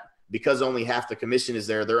towards that, because only half the commission is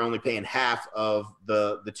there, they're only paying half of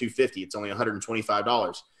the $250. It's only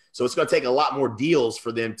 $125. So it's going to take a lot more deals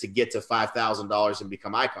for them to get to $5,000 and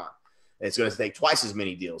become icon. And it's going to take twice as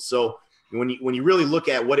many deals. So when you really look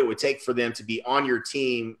at what it would take for them to be on your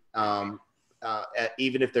team,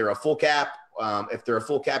 even if they're a full cap, if they're a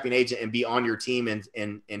full capping agent and be on your team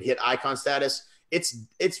and hit icon status,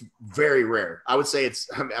 it's very rare. I would say it's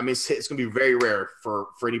going to be very rare for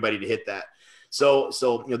anybody to hit that. So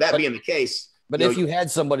being the case, but if you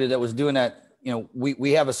had somebody that was doing that,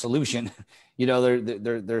 we have a solution.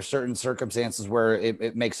 There are certain circumstances where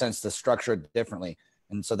it makes sense to structure it differently,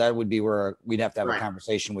 and so that would be where we'd have to have a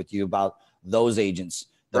conversation with you about those agents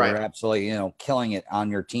that are absolutely killing it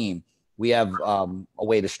on your team. We have a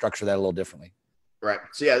way to structure that a little differently. Right.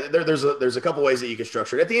 So yeah, there's a couple ways that you can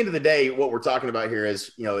structure it. At the end of the day, what we're talking about here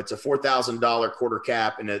is, it's a $4,000 quarter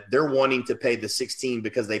cap, and they're wanting to pay the 16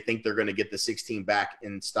 because they think they're going to get the 16 back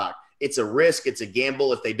in stock. It's a risk. It's a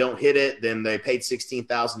gamble. If they don't hit it, then they paid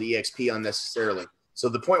 16,000 to eXp unnecessarily. So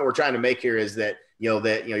the point we're trying to make here is that,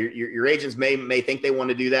 your agents may think they want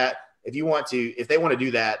to do that. if they want to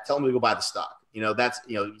do that, tell them to go buy the stock.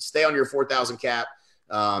 Stay on your 4,000 cap.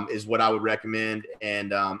 Is what I would recommend.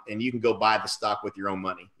 And you can go buy the stock with your own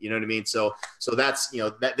money. You know what I mean? So that's,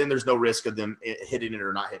 then there's no risk of them hitting it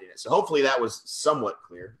or not hitting it. So hopefully that was somewhat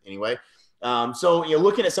clear anyway.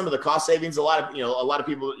 Looking at some of the cost savings, a lot of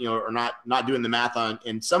people, are not doing the math on,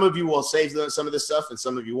 and some of you will save some of this stuff and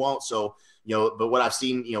some of you won't. So, but what I've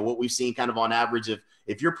seen, what we've seen kind of on average,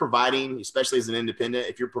 if you're providing, especially as an independent,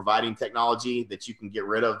 if you're providing technology that you can get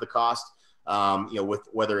rid of the cost, with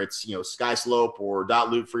whether it's, SkySlope or dot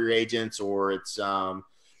loop for your agents, or it's,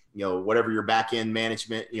 whatever your back end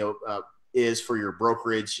management, is for your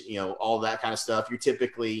brokerage, all that kind of stuff. You're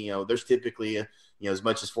typically, there's typically, as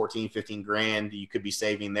much as 14, 15 grand you could be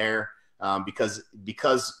saving there, because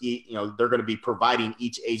they're going to be providing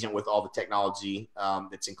each agent with all the technology,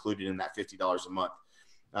 that's included in that $50 a month.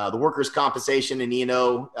 The workers' compensation and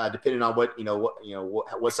E&O, depending on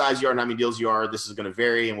what size you are and how many deals you are, this is going to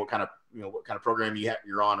vary, and what kind of program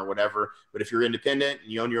you're on or whatever. But if you're independent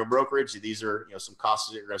and you own your own brokerage, these are, some costs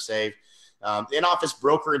that you're going to save. In-office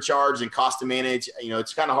broker in charge and cost to manage,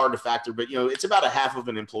 it's kind of hard to factor, but, it's about a half of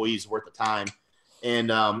an employee's worth of time. And,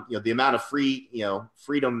 the amount of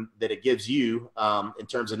freedom that it gives you, in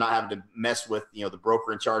terms of not having to mess with, the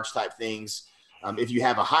broker in charge type things. If you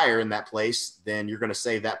have a hire in that place, then you're going to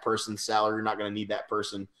save that person's salary. You're not going to need that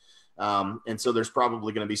person. And so there's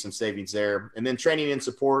probably going to be some savings there. And then training and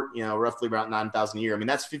support, roughly about $9,000 a year. I mean,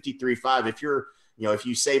 that's 53.5. If you're, if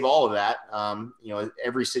you save all of that,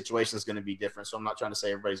 every situation is going to be different. So I'm not trying to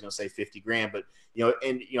say everybody's going to save 50 grand, but,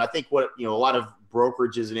 I think what, a lot of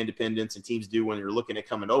brokerages and independents and teams do when you're looking at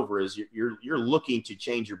coming over is you're looking to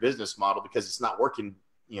change your business model because it's not working,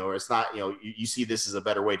 or it's not, you see this as a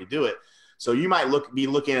better way to do it. So you might be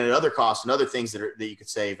looking at other costs and other things that you could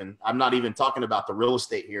save. And I'm not even talking about the real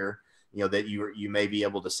estate here, that you may be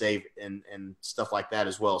able to save and stuff like that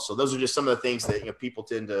as well. So those are just some of the things that, people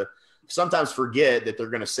tend to sometimes forget that they're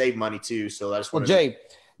going to save money too. So I just want Jay,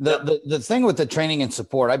 the thing with the training and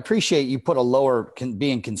support, I appreciate you put a lower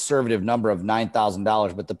being conservative number of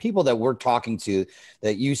 $9,000, but the people that we're talking to,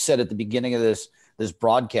 that you said at the beginning of this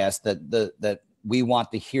broadcast, that we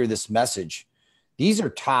want to hear this message, these are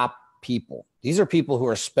top people. These are people who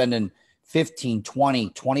are spending $15,000,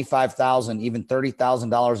 $20,000, $25,000, even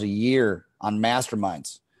 $30,000 a year on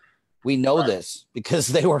masterminds. We know this because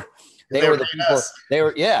they were the people. They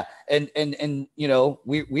were, yeah. And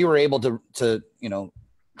we were able to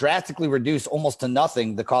drastically reduce almost to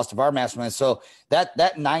nothing the cost of our mastermind. So that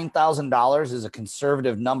 $9,000 is a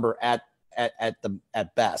conservative number at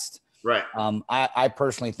best. Right. I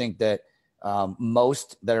personally think that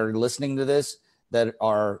most that are listening to this, that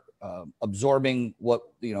are absorbing what,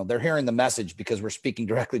 they're hearing the message because we're speaking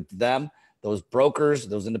directly to them. Those brokers,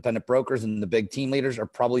 those independent brokers and the big team leaders are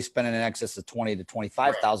probably spending in excess of $20,000 to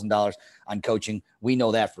 $25,000 on coaching. We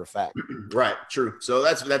know that for a fact. Right. True. So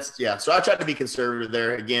that's, yeah. So I tried to be conservative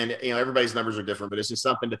there. Again, everybody's numbers are different, but it's just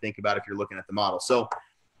something to think about if you're looking at the model. So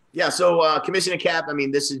yeah. So commission and cap, I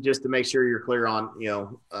mean, this is just to make sure you're clear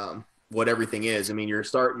on, what everything is. I mean, you're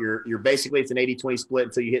basically, it's an 80-20 split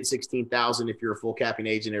until you hit 16,000 if you're a full capping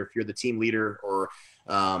agent, or if you're the team leader, or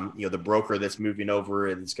the broker that's moving over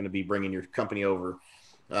and it's going to be bringing your company over.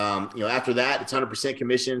 After that, it's 100%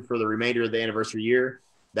 commission for the remainder of the anniversary year.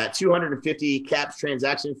 That 250 caps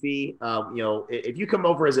transaction fee, if you come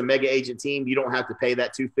over as a mega agent team, you don't have to pay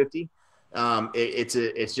that 250.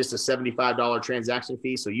 It's just a $75 transaction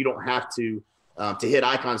fee, so you don't have to hit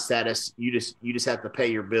icon status. You just have to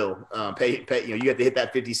pay your bill. You have to hit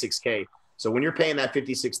that 56K. So when you're paying that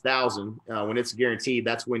 56,000, when it's guaranteed,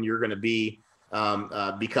 that's when you're going to be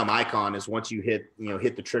become icon, is once you hit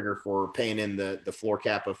the trigger for paying in the floor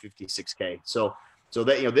cap of 56K. So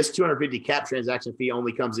that, this 250 cap transaction fee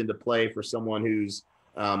only comes into play for someone who's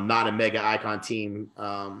not a mega icon team.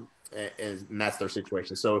 And that's their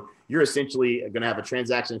situation. So you're essentially going to have a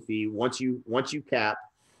transaction fee once you cap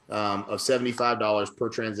of $75 per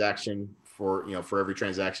transaction for every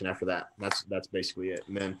transaction after that. That's basically it.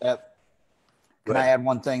 And then can I add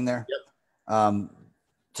one thing there? Yep.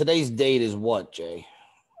 Today's date is what, Jay?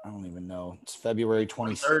 I don't even know. It's February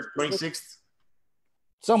 23rd, 26th.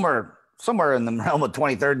 Somewhere in the realm of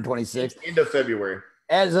 23rd and 26th. End of February.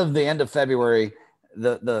 As of the end of February,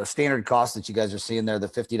 the standard cost that you guys are seeing there, the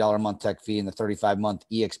 $50 a month tech fee and the 35-month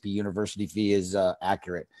eXp university fee, is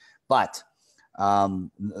accurate. But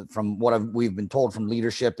from what we've been told from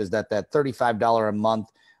leadership is that $35 a month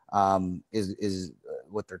is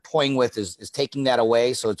what they're toying with is taking that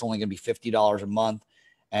away. So it's only going to be $50 a month,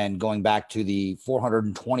 and going back to the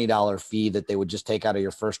 $420 fee that they would just take out of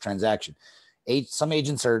your first transaction. Some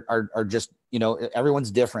agents are just,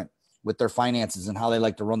 everyone's different. with their finances and how they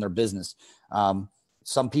like to run their business.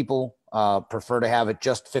 Some people prefer to have it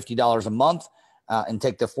just $50 a month and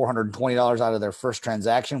take the $420 out of their first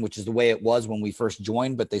transaction, which is the way it was when we first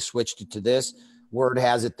joined, but they switched it to this. Word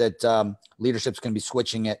has it that leadership's going to be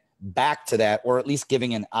switching it back to that, or at least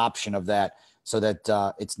giving an option of that so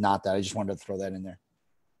that it's not that. I just wanted to throw that in there.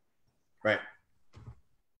 Right.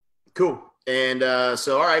 Cool. And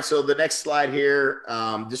so, all right. So the next slide here,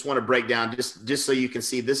 just want to break down just so you can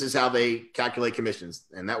see this is how they calculate commissions.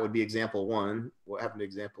 And that would be example 1. What happened to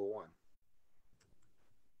example 1?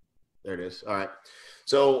 There it is. All right.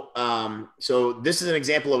 So, so this is an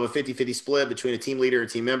example of a 50-50 split between a team leader and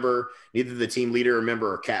team member. Neither the team leader or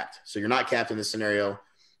member are capped. So you're not capped in this scenario.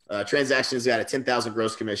 Transactions got a 10,000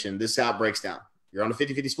 gross commission. This is how it breaks down. You're on a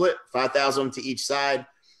 50-50 split, 5,000 to each side.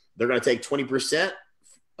 They're going to take 20%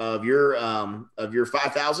 of your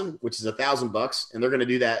 5,000, which is $1,000, and they're going to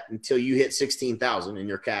do that until you hit 16,000 and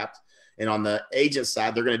you're capped. And on the agent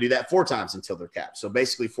side, they're going to do that 4 times until they're capped. So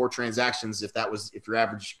basically 4 transactions. If your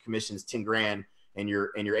average commission is 10 grand and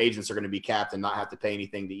your agents are going to be capped and not have to pay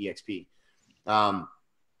anything to EXP.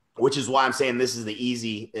 Which is why I'm saying this is an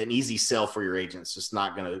easy sell for your agents. It's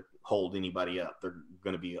not going to hold anybody up. They're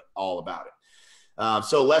going to be all about it.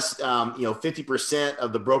 So less, 50%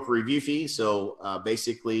 of the broker review fee. So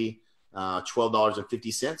basically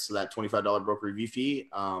 $12.50. So that $25 broker review fee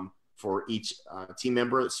for each team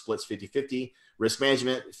member. It splits 50-50. Risk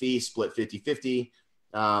management fee split 50-50.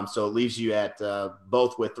 So it leaves you at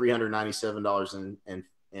both with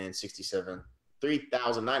 $397.67.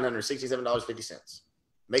 $3,967.50.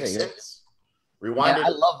 Makes sense. Rewind it.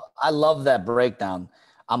 I love that breakdown.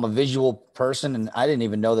 I'm a visual person, and I didn't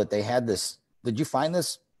even know that they had this. Did you find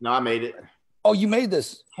this? No, I made it. Oh, you made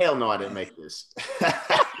this? Hell no, I didn't make this.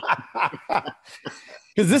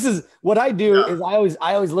 Because this is what I do. Is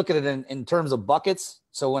I always look at it in terms of buckets.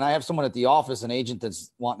 So when I have someone at the office, an agent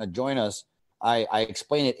that's wanting to join us, I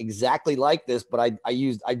explain it exactly like this, but I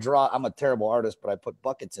draw. I'm a terrible artist, but I put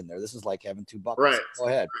buckets in there. This is like having 2 buckets. Right. Go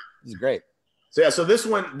ahead. This is great. So yeah, so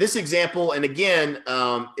this example, and again,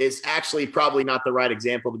 is actually probably not the right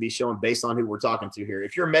example to be shown based on who we're talking to here.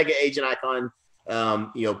 If you're a mega agent icon,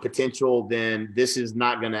 potential, then this is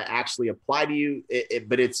not going to actually apply to you.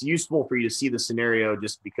 But it's useful for you to see the scenario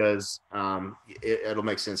just because it'll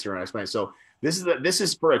make sense here when I explain. So this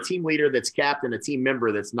is for a team leader that's capped and a team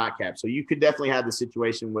member that's not capped. So you could definitely have the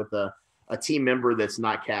situation with a team member that's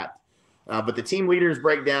not capped. But the team leaders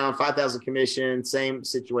break down 5,000 commission, same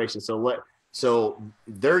situation. So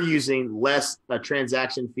they're using less a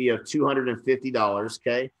transaction fee of $250.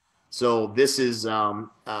 Okay. So this is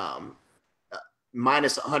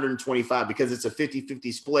minus 125 because it's a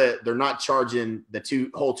 50-50 split. They're not charging the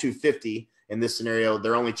whole 250 in this scenario.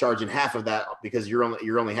 They're only charging half of that because you're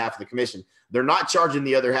only half of the commission. They're not charging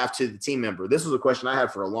the other half to the team member. This was a question I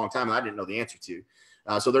had for a long time and I didn't know the answer to.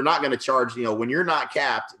 So they're not going to charge, when you're not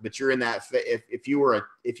capped, but you're in that, if you were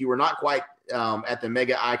not quite at the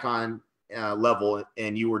mega icon level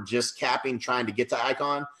and you were just capping, trying to get to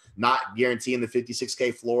icon, not guaranteeing the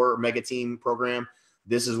 56K floor mega team program,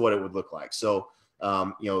 this is what it would look like. So,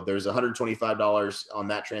 there's $125 on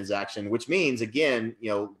that transaction, which means, again,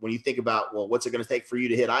 when you think about, well, what's it going to take for you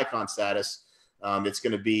to hit icon status? It's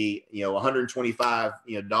going to be,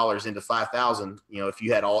 $125 dollars into 5,000. If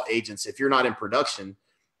you had all agents, if you're not in production,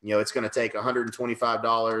 it's going to take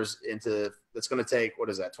 $125 into, it's going to take, what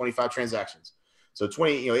is that? 25 transactions. So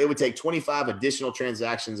it would take 25 additional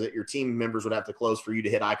transactions that your team members would have to close for you to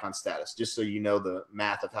hit icon status, just so you know the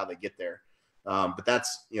math of how they get there. But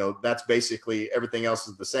that's basically everything else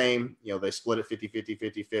is the same. They split it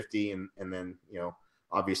 50-50, 50-50. And then,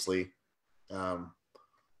 obviously, that's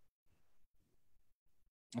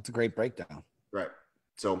a great breakdown. Right.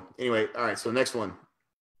 So anyway, all right. So next one.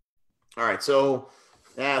 All right. So,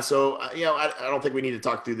 yeah. So, I don't think we need to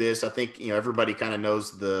talk through this. I think, everybody kind of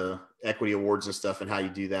knows the equity awards and stuff and how you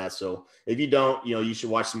do that. So if you don't, you should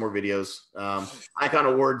watch some more videos. Icon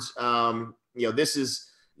awards. This is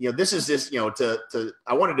I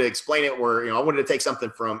wanted to explain it where, I wanted to take something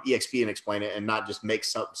from eXp and explain it and not just make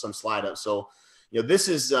some slide up. So, this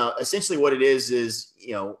is essentially what it is,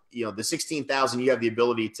 the 16,000, you have the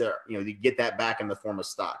ability to, to get that back in the form of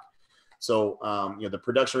stock. So, the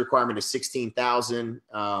production requirement is 16,000.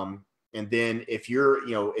 And then if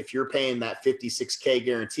you're paying that 56K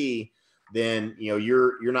guarantee, then,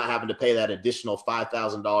 you're not having to pay that additional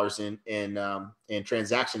 $5,000 in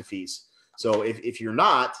transaction fees. So if you're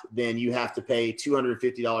not, then you have to pay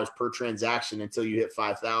 $250 per transaction until you hit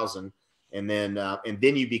 5,000, and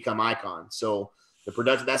then you become icon. So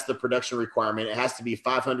that's the production requirement. It has to be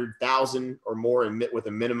 500,000 or more with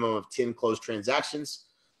a minimum of 10 closed transactions.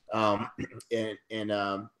 um,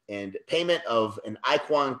 and payment of an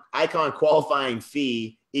icon qualifying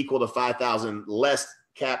fee equal to 5,000 less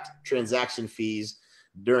capped transaction fees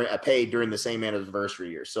paid during the same anniversary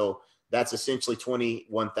year. So that's essentially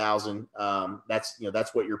 21,000.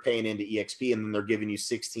 That's what you're paying into eXp, and then they're giving you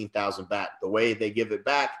 16,000 back. The way they give it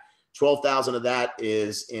back, 12,000 of that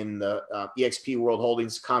is in the eXp World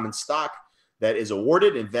Holdings common stock that is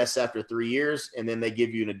awarded, invests after 3 years, and then they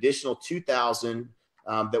give you an additional 2,000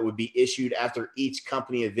 that would be issued after each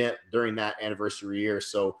company event during that anniversary year.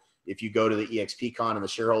 So if you go to the eXp Con and the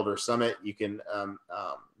shareholder summit, you can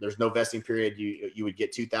there's no vesting period. You would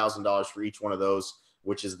get $2,000 for each one of those,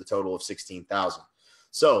 which is the total of 16,000.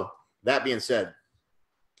 So that being said,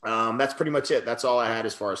 that's pretty much it. That's all I had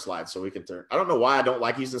as far as slides. So we can turn. I don't know why I don't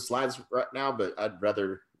like using slides right now, but I'd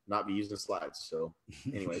rather not be using slides. So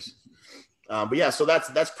anyways, but yeah, so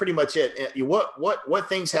that's pretty much it. What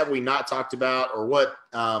things have we not talked about, or what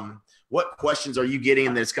questions are you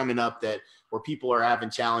getting that's coming up that where people are having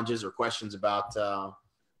challenges or questions about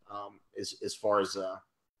as far as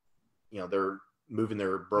they're moving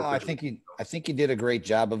their brokerage? No, I think you did a great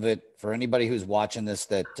job of it. For anybody who's watching this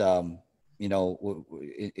that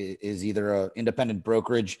is either an independent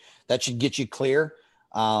brokerage, that should get you clear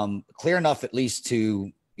enough at least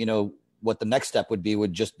to what the next step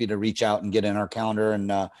would just be to reach out and get in our calendar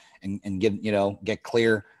and get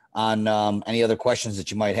clear on any other questions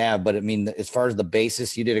that you might have. But I mean, as far as the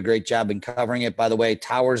basis, you did a great job in covering it. By the way,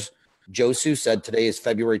 Towers Josu said today is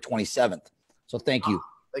February 27th. So thank you,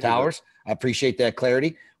 Towers. I appreciate that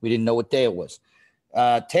clarity. We didn't know what day it was.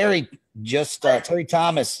 Terry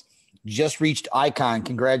Thomas just reached Icon.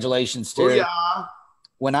 Congratulations, Terry. Oh, yeah.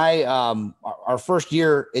 When our first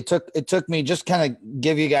year, it took me, just kind of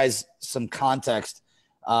give you guys some context.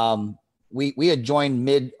 We had joined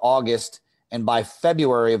mid-August, and by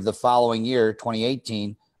February of the following year,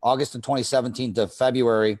 2018, August of 2017 to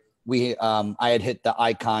February, I had hit the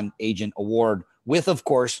Icon Agent Award with, of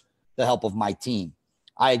course, the help of my team.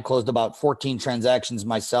 I had closed about 14 transactions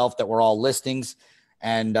myself that were all listings,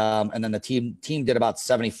 and then the team did about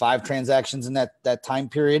 75 transactions in that time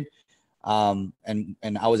period. And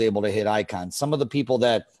I was able to hit Icon. Some of the people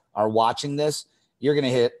that are watching this, you'll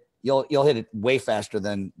hit it way faster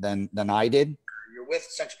than I did. You're with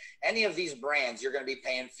any of these brands, you're going to be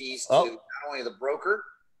paying fees to not only the broker,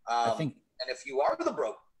 I think, and if you are the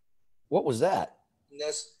broker, what was that?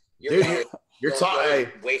 You're talking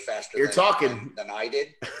way faster. You're talking than I did.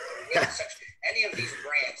 Any of these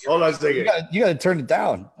brands. Hold on a second. You got to turn it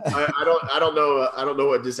down. I don't know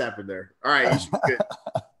what just happened there. All right, you should be good.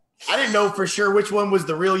 I didn't know for sure which one was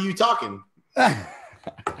the real you talking.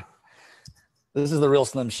 This is the real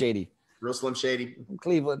Slim Shady. Real Slim Shady.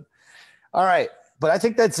 Cleveland. All right. But I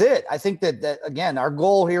think that's it. I think that again, our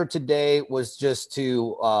goal here today was just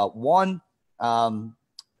to,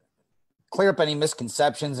 clear up any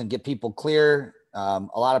misconceptions and get people clear. A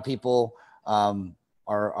lot of people are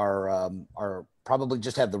probably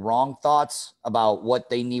just have the wrong thoughts about what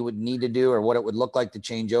they would need to do or what it would look like to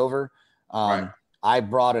change over. Right. I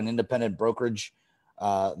brought an independent brokerage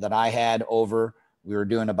that I had over. We were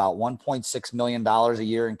doing about $1.6 million a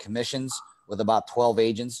year in commissions with about 12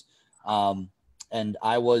 agents. And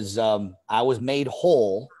I was made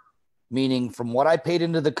whole, meaning from what I paid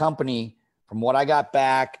into the company, from what I got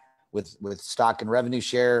back with stock and revenue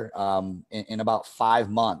share in about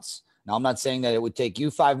 5 months. Now, I'm not saying that it would take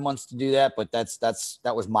you 5 months to do that, but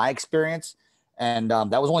that was my experience. And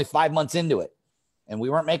that was only 5 months into it. And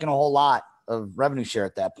we weren't making a whole lot of revenue share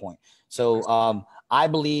at that point. So I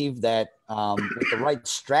believe that with the right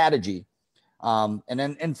strategy, and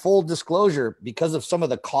then in full disclosure, because of some of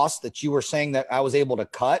the costs that you were saying that I was able to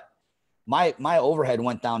cut, my overhead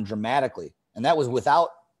went down dramatically. And that was without,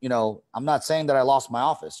 I'm not saying that I lost my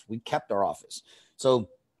office. We kept our office. So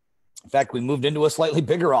in fact, we moved into a slightly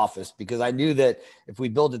bigger office because I knew that if we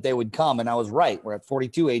built it, they would come. And I was right. We're at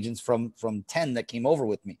 42 agents from 10 that came over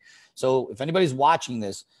with me. So if anybody's watching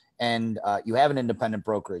this and you have an independent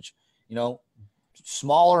brokerage,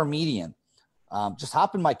 small or medium, just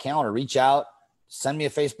hop in my calendar, reach out, send me a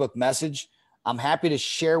Facebook message. I'm happy to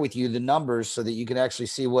share with you the numbers so that you can actually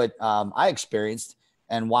see what I experienced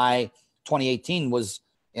and why 2018 was,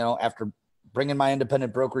 after bringing my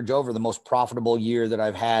independent brokerage over, the most profitable year that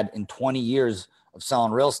I've had in 20 years of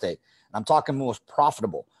selling real estate. And I'm talking most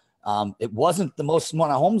profitable. It wasn't the most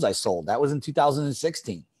amount of homes I sold. That was in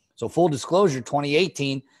 2016. So full disclosure,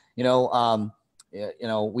 2018, we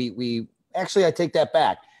actually, I take that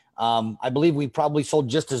back. I believe we probably sold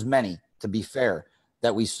just as many, to be fair,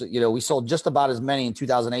 that we sold just about as many in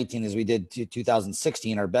 2018 as we did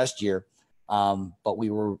 2016, our best year. but we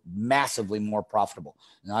were massively more profitable.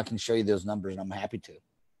 And I can show you those numbers, and I'm happy to.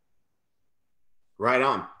 Right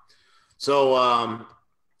on. So,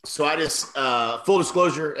 so I just, full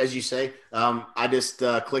disclosure, as you say, I just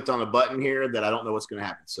clicked on a button here that I don't know what's going to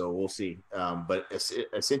happen. So we'll see. But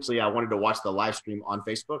essentially, I wanted to watch the live stream on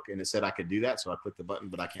Facebook, and it said I could do that. So I clicked the button,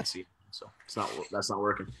 but I can't see it. So that's not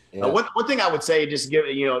working. Yeah. One thing I would say, just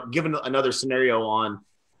given another scenario on,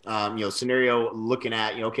 scenario looking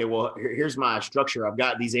at, okay, well, here's my structure. I've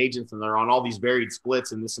got these agents, and they're on all these varied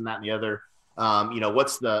splits, and this and that and the other.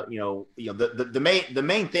 What's the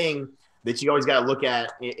main thing that you always got to look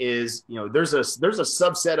at is, there's a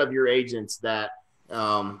subset of your agents that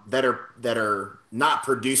are not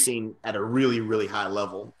producing at a really, really high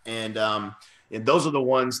level. And those are the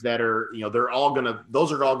ones that are,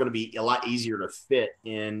 those are all going to be a lot easier to fit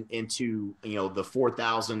into, the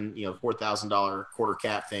 $4,000 quarter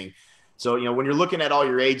cap thing. So, when you're looking at all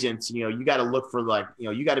your agents, you got to look for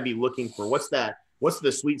you got to be looking for what's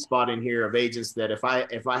the sweet spot in here of agents that if I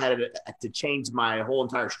had to change my whole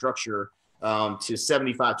entire structure to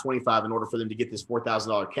 75-25 in order for them to get this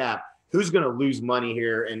 $4,000 cap, who's going to lose money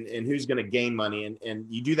here and who's going to gain money? And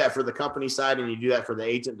you do that for the company side, and you do that for the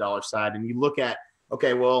agent dollar side. And you look at,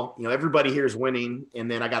 okay, well, everybody here is winning,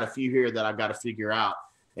 and then I got a few here that I've got to figure out.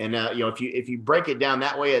 And if you break it down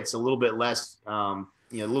that way, it's a little bit less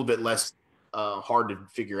hard to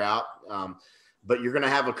figure out. But you're going to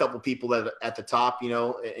have a couple people that at the top,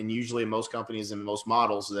 and usually in most companies and most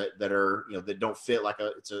models that are, that don't fit like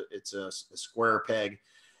it's a square peg.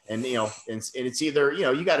 And, and it's either,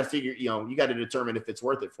 you got to figure, you got to determine if it's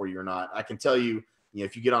worth it for you or not. I can tell you,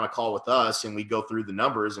 if you get on a call with us and we go through the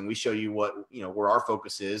numbers and we show you what, where our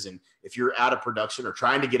focus is. And if you're out of production or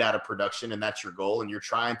trying to get out of production and that's your goal, and you're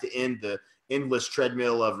trying to end the endless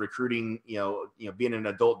treadmill of recruiting, being an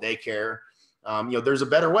adult daycare, there's a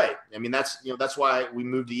better way. I mean, that's why we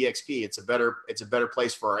moved to eXp. It's a better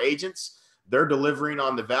place for our agents. They're delivering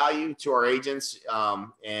on the value to our agents.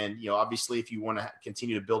 And obviously if you want to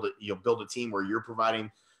continue to build a team where you're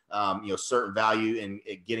providing, certain value and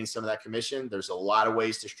getting some of that commission, there's a lot of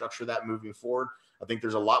ways to structure that moving forward. I think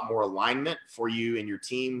there's a lot more alignment for you and your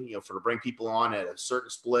team, to bring people on at a certain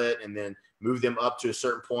split and then move them up to a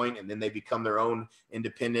certain point, and then they become their own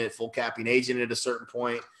independent full capping agent at a certain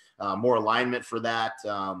point. More alignment for that.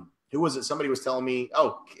 Who was it? Somebody was telling me,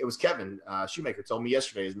 it was Kevin Shoemaker told me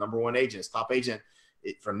yesterday, his number one agent, his top agent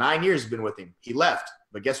for 9 years has been with him. He left,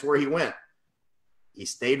 but guess where he went? He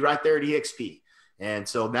stayed right there at eXp. And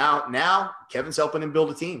so now Kevin's helping him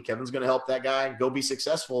build a team. Kevin's going to help that guy go be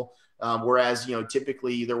successful. Whereas,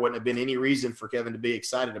 typically there wouldn't have been any reason for Kevin to be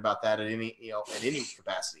excited about that at any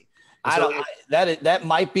capacity. That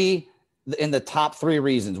might be in the top three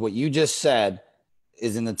reasons. What you just said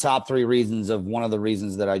is in the top three reasons of one of the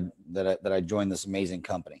reasons that I joined this amazing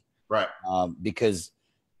company. Right. Because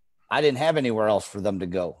I didn't have anywhere else for them to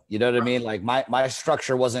go. You know what I mean? Like my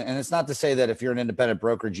structure wasn't, and it's not to say that if you're an independent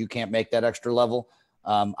brokerage, you can't make that extra level.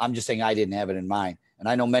 I'm just saying I didn't have it in mind. And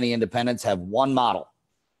I know many independents have one model.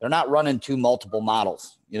 They're not running multiple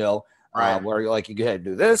models, where you're like, you can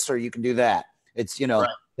do this or you can do that. It's, to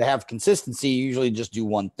have consistency, you usually just do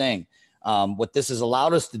one thing. What this has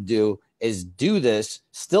allowed us to do is do this,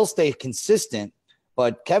 still stay consistent,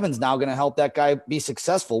 but Kevin's now going to help that guy be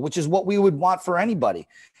successful, which is what we would want for anybody.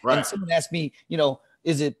 Right. And someone asked me,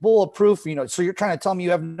 is it bulletproof? So you're trying to tell me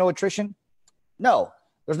you have no attrition? No,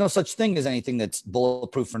 there's no such thing as anything that's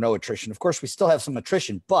bulletproof for no attrition. Of course, we still have some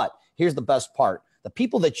attrition, but here's the best part. The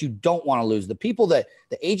people that you don't want to lose, the people the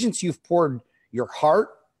agents you've poured your heart,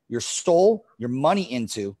 your soul, your money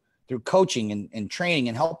into through coaching and training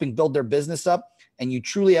and helping build their business up, and you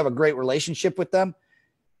truly have a great relationship with them,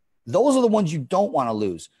 those are the ones you don't want to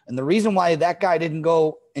lose. And the reason why that guy didn't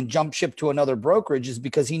go and jump ship to another brokerage is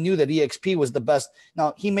because he knew that eXp was the best.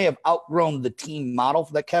 Now, he may have outgrown the team model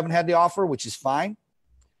that Kevin had to offer, which is fine.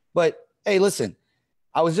 But, hey, listen,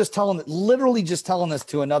 I was literally just telling this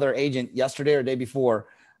to another agent yesterday or day before.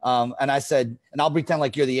 And I said, and I'll pretend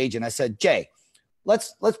like you're the agent. I said, Jay,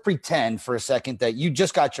 let's pretend for a second that you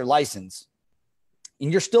just got your license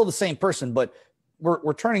and you're still the same person, but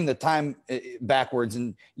we're turning the time backwards,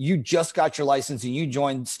 and you just got your license and you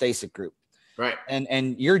joined Stasic Group. Right.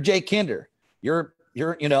 And you're Jay Kinder. You're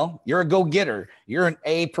a go-getter. You're an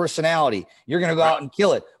A personality. You're going to go out and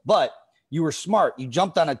kill it. But you were smart. You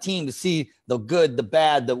jumped on a team to see the good, the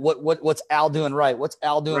bad, what's Al doing right? What's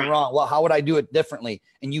Al doing wrong? Well, how would I do it differently?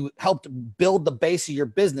 And you helped build the base of your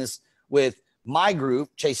business with my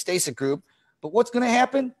group, Chase Stasic Group. But what's going to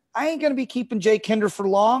happen? I ain't going to be keeping Jay Kinder for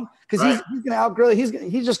long because he's going to outgrow it.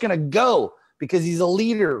 He's just going to go because he's a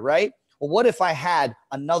leader, right? well, what if I had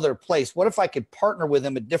another place? What if I could partner with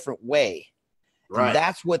them a different way? Right. And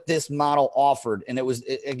that's what this model offered. And it was,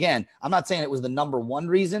 again, I'm not saying it was the number one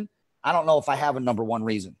reason. I don't know if I have a number one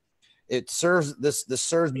reason. It serves this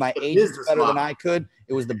serves my agents better than I could.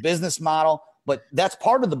 It was the business model, but that's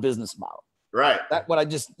part of the business model. Right. That's what I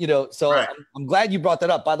just, so right. I'm glad you brought that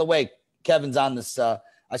up. By the way, Kevin's on this. I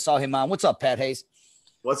saw him on. What's up, Pat Hayes?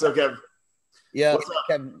 What's up, Kevin? Yeah.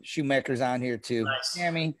 Kevin Shoemaker's on here too.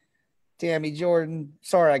 Nice. Tammy Jordan.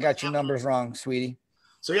 Sorry, I got your numbers wrong, sweetie.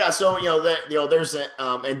 So yeah, there's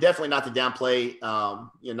and definitely not to downplay,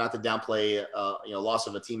 loss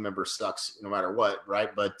of a team member sucks no matter what,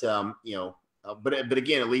 right? But but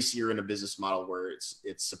again, at least you're in a business model where it's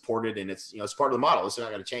supported and it's it's part of the model. It's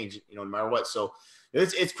not going to change, no matter what. So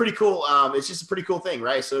it's pretty cool. It's just a pretty cool thing,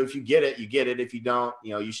 right? So if you get it, you get it. If you don't,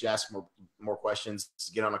 you should ask more questions.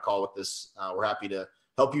 Get on a call with us. We're happy to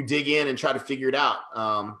help you dig in and try to figure it out.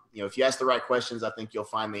 If you ask the right questions, I think you'll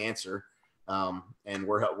find the answer. And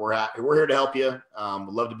we're here to help you.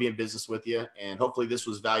 We'd love to be in business with you. And hopefully this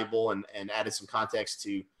was valuable and added some context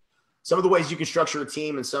to some of the ways you can structure a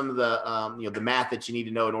team and some of the, the math that you need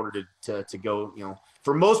to know in order to go,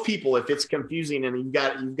 for most people, if it's confusing and you've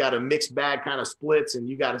got a mixed bag kind of splits and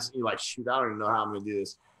you're like, shoot, I don't even know how I'm going to do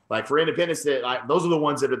this. Like for independents, those are the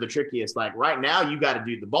ones that are the trickiest. Like right now, you got to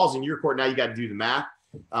do the ball's in your court. Now you got to do the math.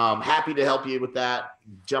 Happy to help you with that.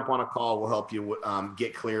 Jump on a call. We'll help you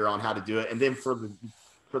get clear on how to do it. And then for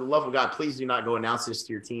the love of God, please do not go announce this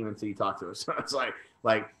to your team until you talk to us. It's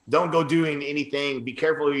like don't go doing anything. Be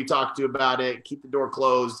careful who you talk to about it. Keep the door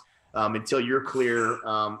closed until you're clear.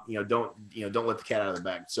 Don't let the cat out of the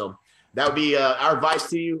bag. So that would be our advice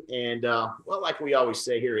to you. And like we always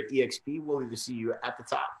say here at eXp, we'll either see you at the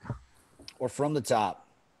top or from the top.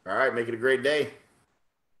 All right. Make it a great day.